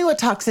 please tell me what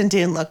Toxin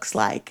Dune looks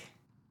like.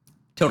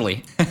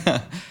 Totally.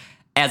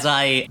 As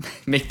I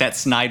make that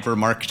snide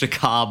remark to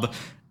Cobb,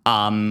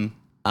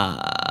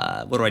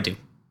 what do I do?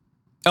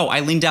 Oh,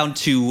 I lean down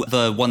to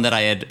the one that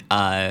I had,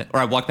 or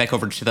I walk back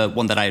over to the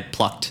one that I had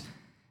plucked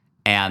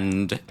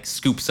and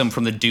scoop some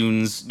from the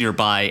dunes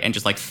nearby and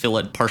just, like, fill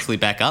it partially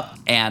back up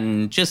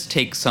and just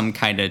take some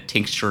kind of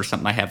tincture or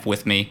something I have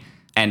with me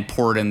and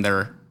pour it in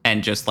there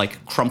and just,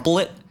 like, crumple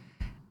it.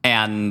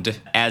 And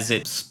as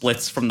it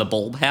splits from the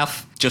bulb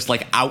half, just,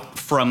 like, out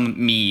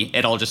from me,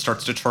 it all just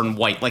starts to turn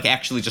white, like,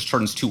 actually just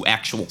turns to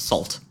actual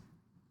salt.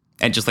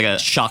 And just, like, a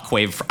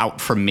shockwave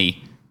out from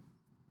me.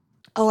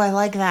 Oh, I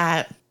like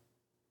that. I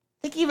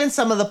think even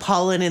some of the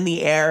pollen in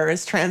the air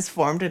is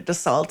transformed into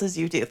salt as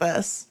you do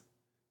this.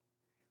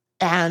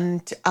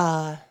 And,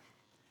 that's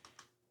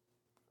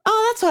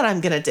what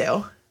I'm going to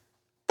do.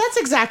 That's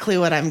exactly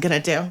what I'm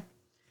going to do.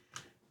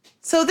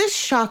 So this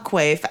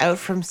shockwave out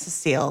from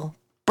Cecile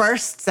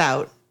bursts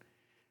out,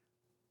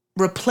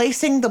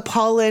 replacing the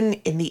pollen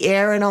in the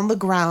air and on the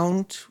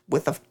ground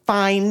with a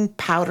fine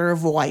powder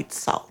of white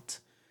salt.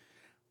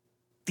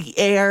 The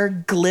air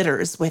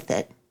glitters with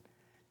it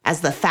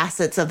as the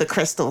facets of the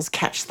crystals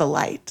catch the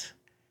light.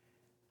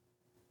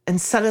 And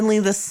suddenly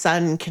the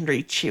sun can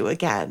reach you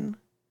again.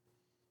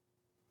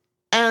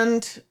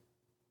 And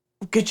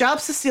good job,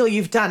 Cecile,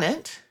 you've done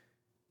it.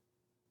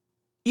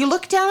 You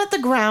look down at the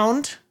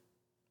ground,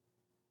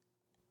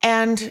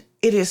 and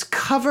it is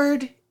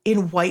covered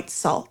in white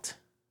salt.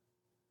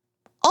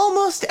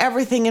 Almost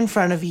everything in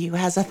front of you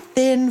has a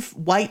thin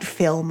white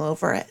film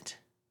over it.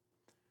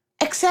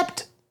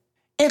 Except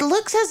it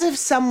looks as if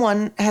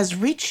someone has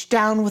reached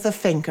down with a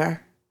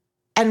finger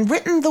and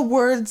written the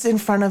words in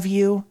front of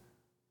you,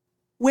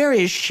 "Where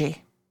is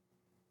she?"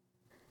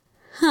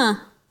 Huh.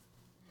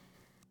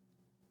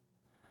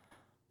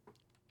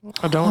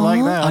 I don't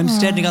like that. I'm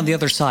standing on the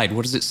other side.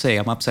 What does it say?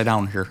 I'm upside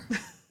down here.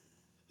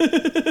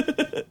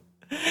 It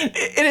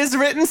is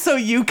written so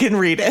you can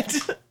read it.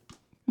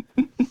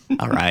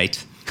 All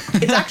right.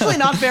 It's actually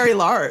not very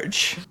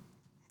large.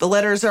 The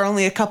letters are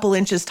only a couple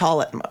inches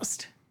tall at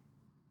most.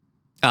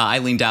 I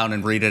lean down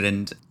and read it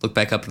and look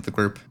back up at the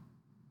group.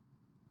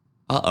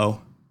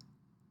 Uh-oh.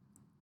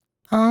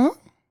 Huh?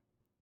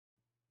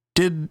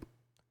 Did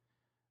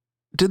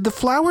the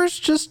flowers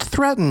just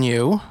threaten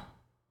you?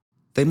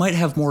 They might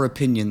have more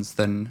opinions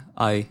than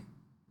I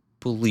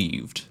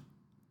believed.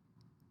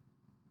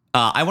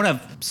 I want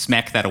to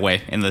smack that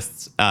away in the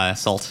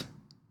salt.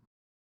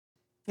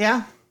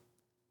 Yeah.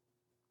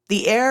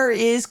 The air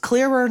is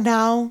clearer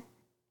now.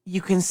 You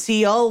can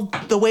see all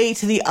the way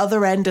to the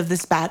other end of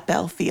this bat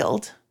bell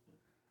field.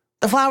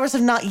 The flowers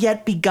have not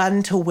yet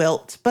begun to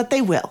wilt, but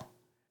they will,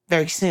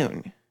 very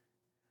soon.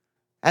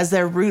 As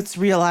their roots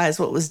realize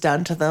what was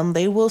done to them,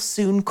 they will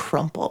soon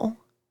crumple,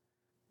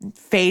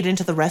 fade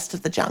into the rest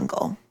of the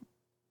jungle,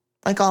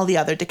 like all the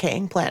other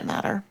decaying plant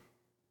matter.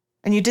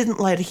 And you didn't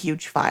light a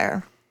huge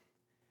fire.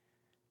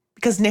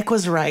 Because Nick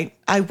was right.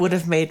 I would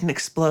have made an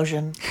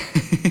explosion.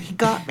 He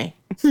got me.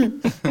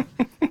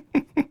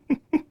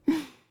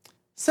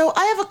 So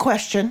I have a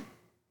question.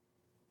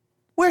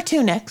 Where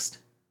to next?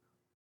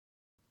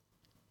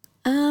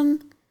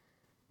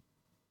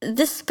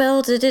 This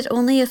spell, did it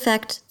only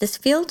affect this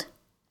field?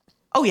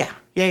 Oh, yeah.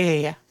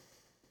 Yeah.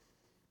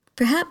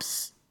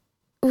 Perhaps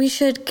we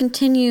should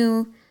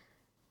continue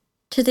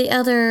to the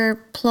other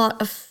plot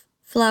of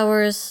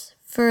flowers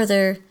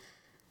further.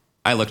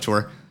 I look to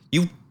her.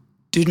 You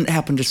didn't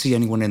happen to see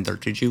anyone in there,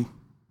 did you?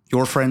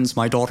 Your friends,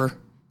 my daughter?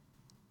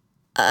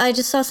 I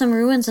just saw some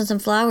ruins and some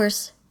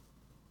flowers.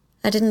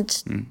 I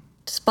didn't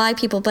spy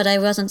people, but I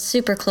wasn't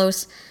super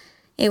close.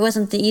 It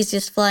wasn't the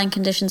easiest flying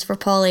conditions for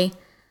Polly.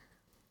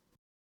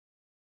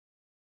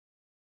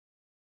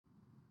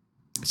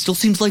 It still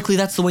seems likely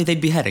that's the way they'd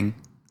be heading.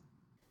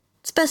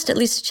 It's best at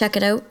least to check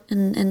it out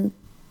and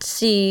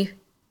see.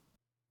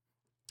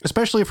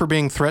 Especially if we're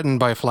being threatened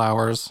by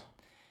flowers.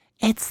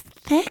 It's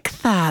thick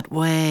that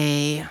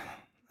way.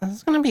 This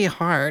is going to be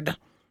hard.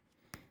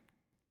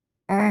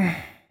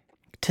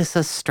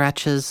 Tissa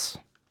stretches.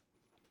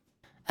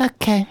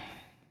 Okay.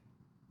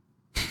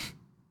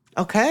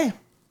 Okay.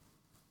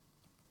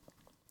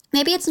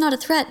 Maybe it's not a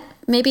threat.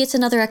 Maybe it's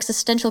another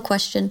existential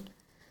question.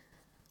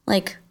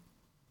 Like,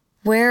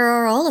 where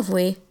are all of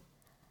we?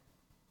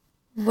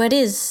 What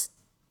is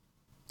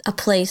a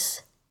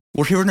place?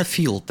 We're here in a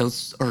field.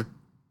 Those are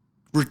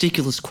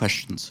ridiculous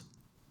questions.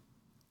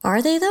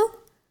 Are they, though?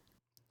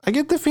 I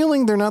get the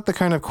feeling they're not the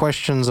kind of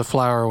questions a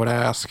flower would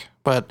ask,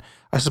 but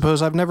I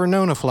suppose I've never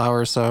known a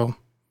flower, so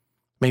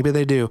maybe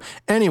they do.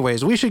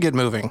 Anyways, we should get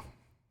moving.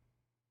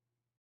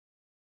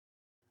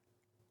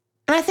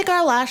 And I think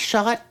our last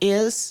shot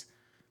is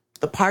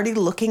the party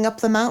looking up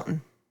the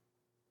mountain.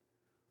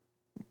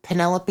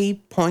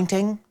 Penelope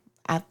pointing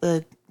at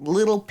the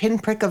little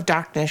pinprick of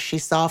darkness she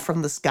saw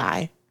from the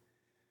sky.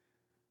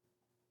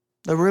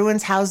 The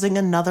ruins housing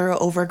another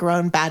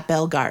overgrown Bad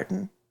Bell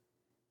garden.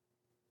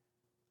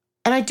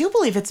 And I do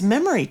believe it's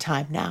memory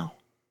time now.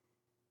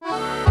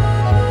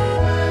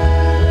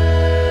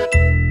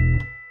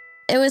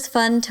 It was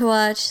fun to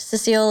watch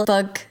Cecile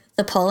bug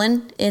the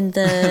pollen in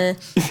the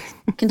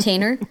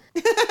container.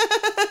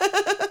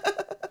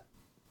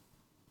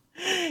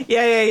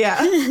 Yeah.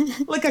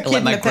 Like a kid Let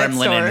in my a pet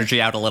gremlin store.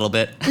 energy out a little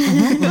bit.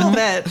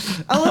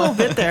 A little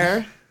bit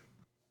there.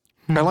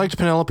 I liked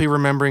Penelope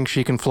remembering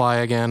she can fly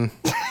again.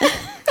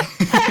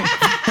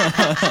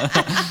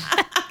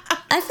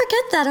 I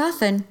forget that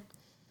often.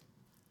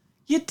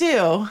 You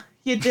do.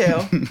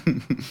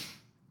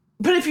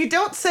 But if you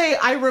don't say,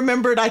 I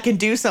remembered I can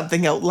do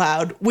something out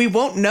loud, we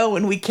won't know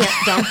and we can't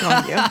dunk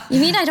on you.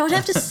 You mean I don't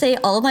have to say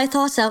all my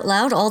thoughts out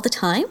loud all the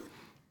time?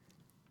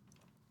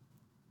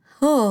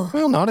 Oh.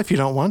 Well, not if you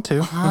don't want to.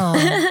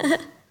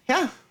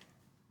 Yeah.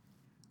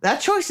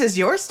 That choice is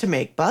yours to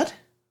make, bud.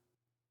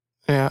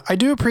 Yeah, I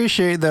do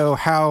appreciate, though,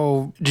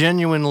 how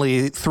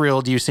genuinely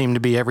thrilled you seem to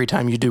be every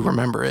time you do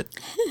remember it.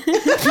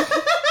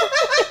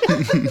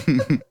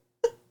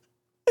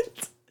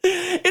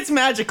 It's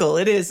magical.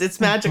 It is. It's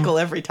magical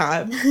every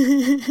time.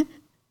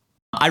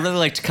 I really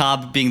liked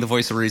Cobb being the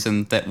voice of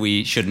reason that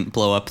we shouldn't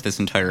blow up this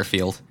entire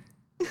field.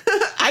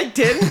 I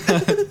didn't.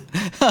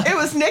 It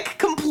was Nick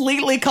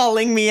completely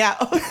calling me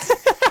out.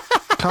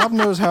 Cobb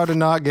knows how to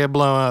not get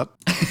blown up.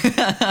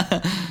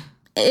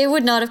 It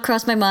would not have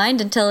crossed my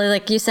mind until,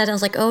 like you said, I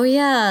was like, oh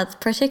yeah, it's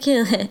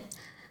particulate.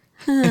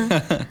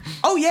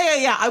 Oh,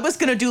 yeah. I was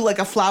going to do like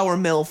a flour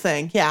mill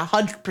thing. Yeah,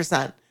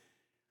 100%.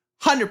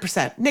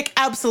 100%. Nick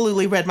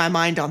absolutely read my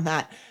mind on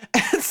that.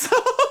 And so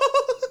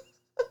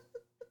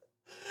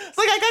it's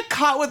like I got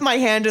caught with my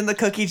hand in the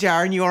cookie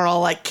jar and you were all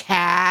like,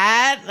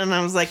 cat. And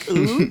I was like,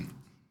 ooh.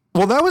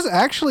 Well, that was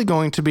actually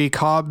going to be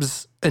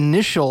Cobb's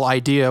initial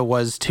idea,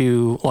 was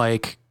to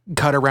like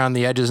cut around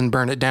the edges and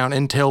burn it down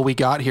until we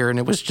got here and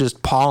it was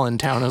just pollen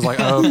town. I was like,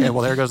 oh, okay,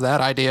 well, there goes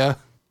that idea.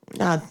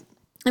 I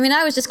mean,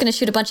 I was just going to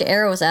shoot a bunch of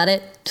arrows at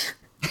it.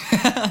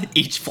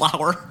 Each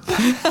flower.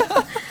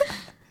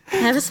 I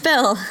have a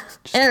spell.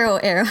 Arrow.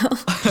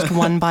 Just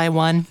one by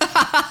one.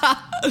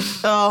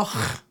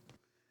 Ugh.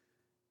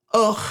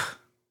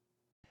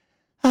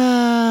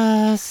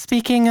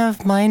 Speaking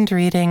of mind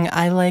reading,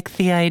 I like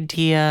the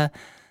idea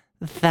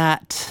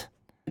that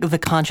the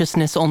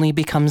consciousness only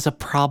becomes a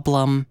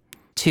problem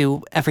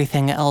to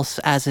everything else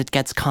as it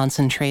gets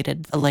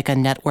concentrated, like a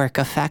network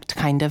effect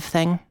kind of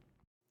thing.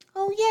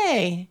 Oh,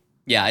 yay.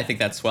 Yeah, I think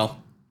that's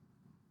swell.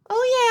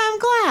 Oh, yeah, I'm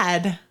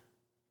glad.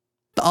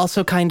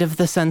 Also, kind of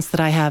the sense that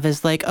I have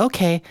is like,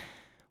 okay,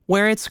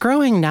 where it's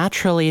growing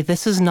naturally,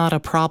 this is not a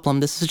problem.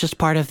 This is just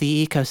part of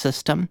the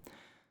ecosystem.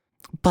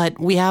 But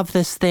we have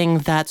this thing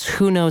that's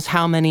who knows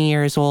how many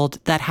years old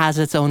that has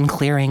its own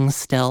clearings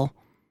still.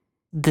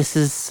 This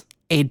is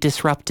a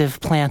disruptive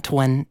plant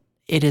when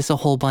it is a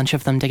whole bunch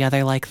of them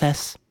together like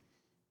this.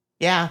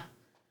 Yeah.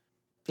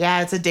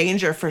 Yeah, it's a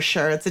danger for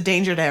sure. It's a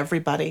danger to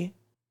everybody.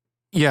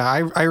 Yeah,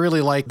 I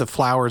really like the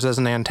flowers as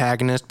an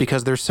antagonist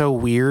because they're so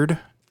weird.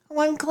 Oh,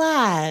 I'm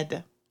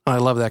glad. I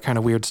love that kind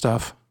of weird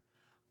stuff.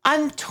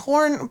 I'm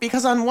torn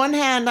because on one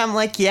hand, I'm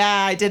like,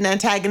 yeah, I did an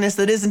antagonist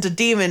that isn't a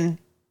demon.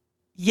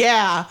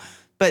 Yeah,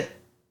 but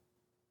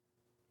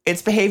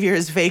its behavior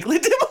is vaguely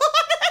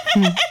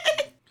demonic.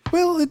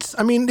 Well,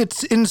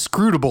 it's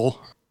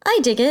inscrutable. I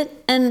dig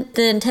it, and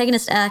the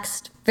antagonist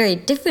acts very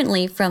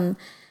differently from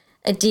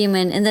a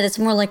demon in that it's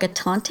more like a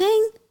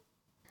taunting.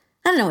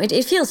 I don't know, it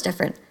feels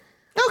different.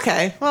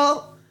 Okay,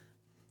 well,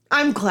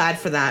 I'm glad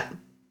for that.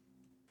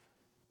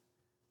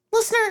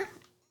 Listener,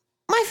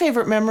 my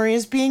favorite memory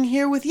is being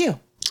here with you.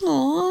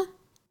 Aww.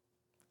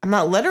 I'm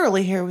not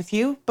literally here with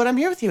you, but I'm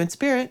here with you in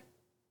spirit.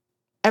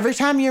 Every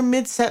time you're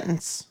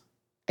mid-sentence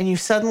and you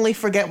suddenly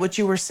forget what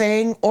you were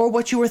saying or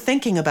what you were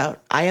thinking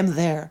about, I am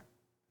there.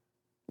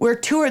 Where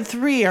 2 or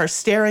 3 are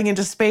staring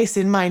into space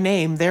in my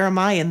name, there am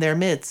I in their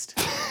midst.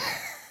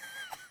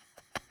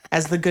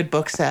 As the good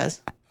book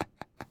says.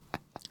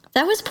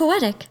 That was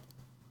poetic.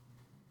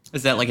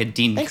 Is that like a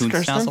Dean Thanks,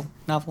 Koontz Kirsten.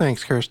 novel?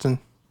 Thanks, Kirsten.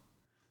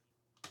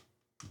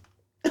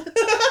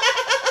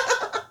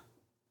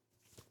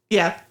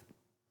 Yeah.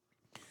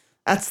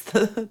 That's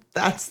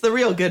the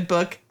real good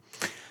book.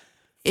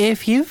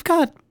 If you've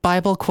got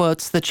Bible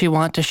quotes that you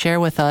want to share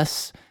with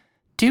us,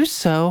 do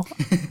so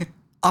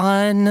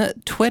on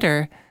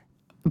Twitter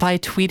by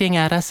tweeting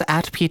at us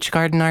at Peach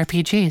Garden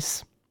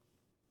RPGs.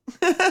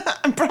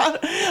 I'm proud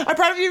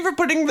of you for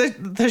putting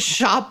the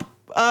shop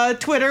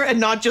Twitter and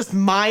not just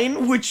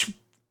mine, which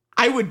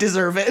I would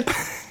deserve it.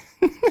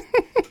 I'm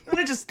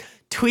gonna just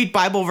tweet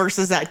Bible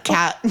verses at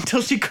Kat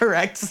until she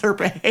corrects her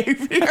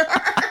behavior.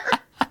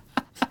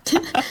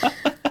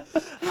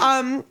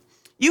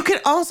 You can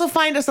also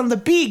find us on the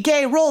Be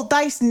Gay Roll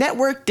Dice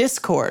Network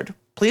Discord.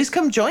 Please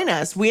come join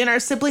us. We and our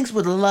siblings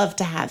would love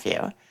to have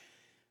you.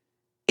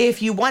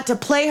 If you want to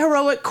play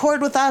Heroic Chord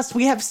with us,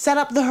 we have set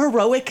up the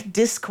Heroic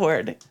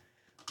Discord.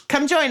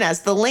 Come join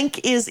us. The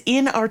link is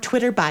in our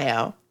Twitter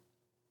bio.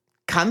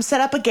 Come set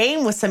up a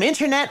game with some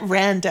internet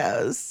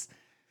randos.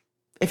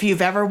 If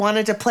you've ever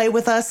wanted to play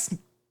with us,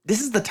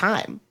 this is the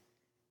time.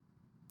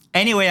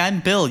 Anyway, I'm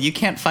Bill. You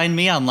can't find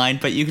me online,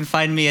 but you can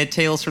find me at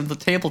Tales from the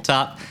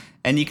Tabletop.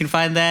 And you can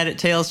find that at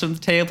Tales from the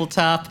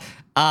Tabletop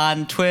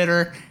on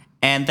Twitter.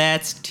 And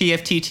that's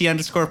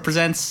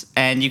TFTT_presents.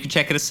 And you can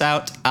check us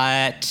out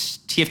at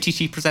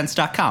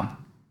TFTTpresents.com.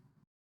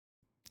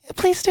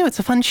 Please do. It's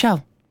a fun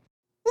show.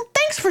 Well,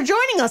 thanks for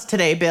joining us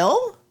today,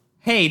 Bill.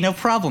 Hey, no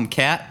problem,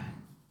 Kat.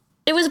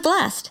 It was a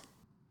blast.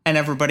 And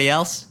everybody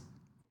else.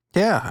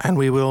 Yeah, and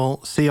we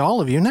will see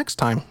all of you next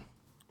time.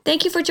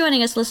 Thank you for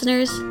joining us,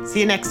 listeners.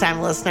 See you next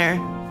time, listener.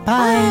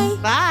 Bye.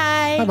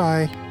 Bye.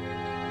 Bye-bye.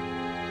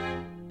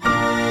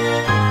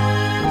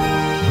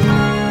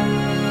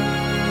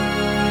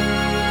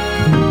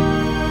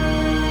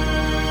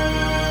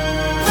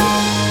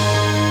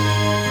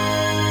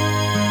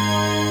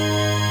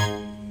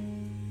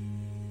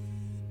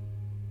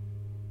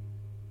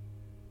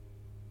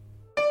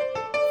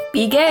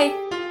 Be gay.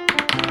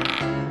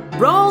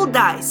 Roll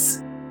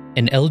dice.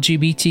 An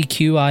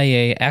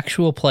LGBTQIA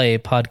actual play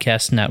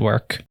podcast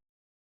network.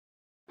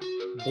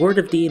 Bored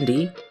of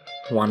D&D?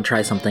 Want to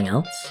try something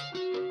else?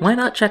 Why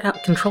not check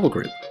out Control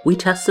Group? We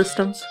test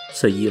systems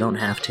so you don't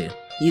have to.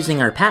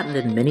 Using our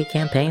patented mini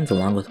campaigns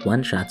along with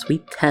one-shots, we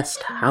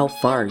test how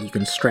far you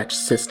can stretch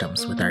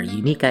systems with our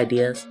unique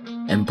ideas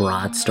and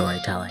broad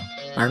storytelling.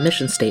 Our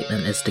mission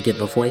statement is to give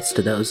a voice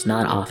to those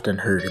not often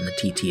heard in the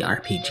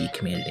TTRPG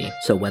community.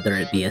 So whether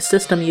it be a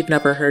system you've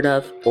never heard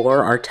of,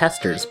 or our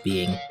testers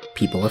being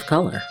people of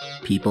color,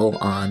 people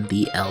on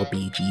the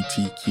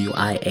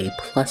LGBTQIA+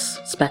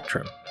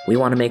 spectrum, we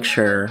want to make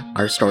sure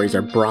our stories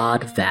are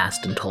broad,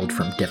 vast, and told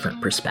from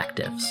different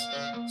perspectives.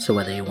 So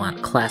whether you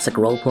want classic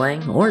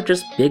role-playing or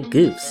just big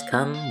goofs,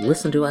 come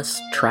listen to us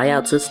try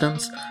out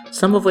systems,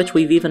 some of which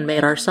we've even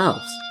made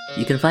ourselves.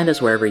 You can find us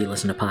wherever you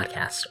listen to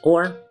podcasts,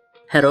 or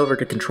head over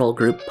to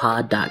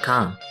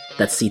controlgrouppod.com.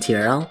 That's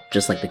CTRL,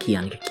 just like the key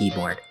on your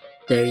keyboard.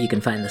 There you can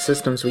find the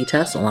systems we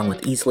test along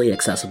with easily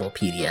accessible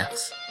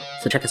PDFs.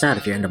 So check us out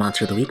if you're into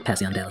Monster of the Week,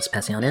 Passion de los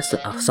Pasiones,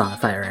 A Song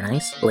of Fire and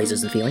Ice,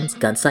 Lasers and Feelings,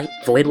 Gunsight,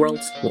 Void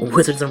Worlds,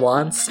 Wizards and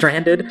Wands,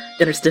 Stranded,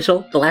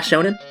 Interstitial, The Last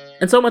Shonen,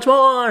 and so much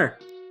more!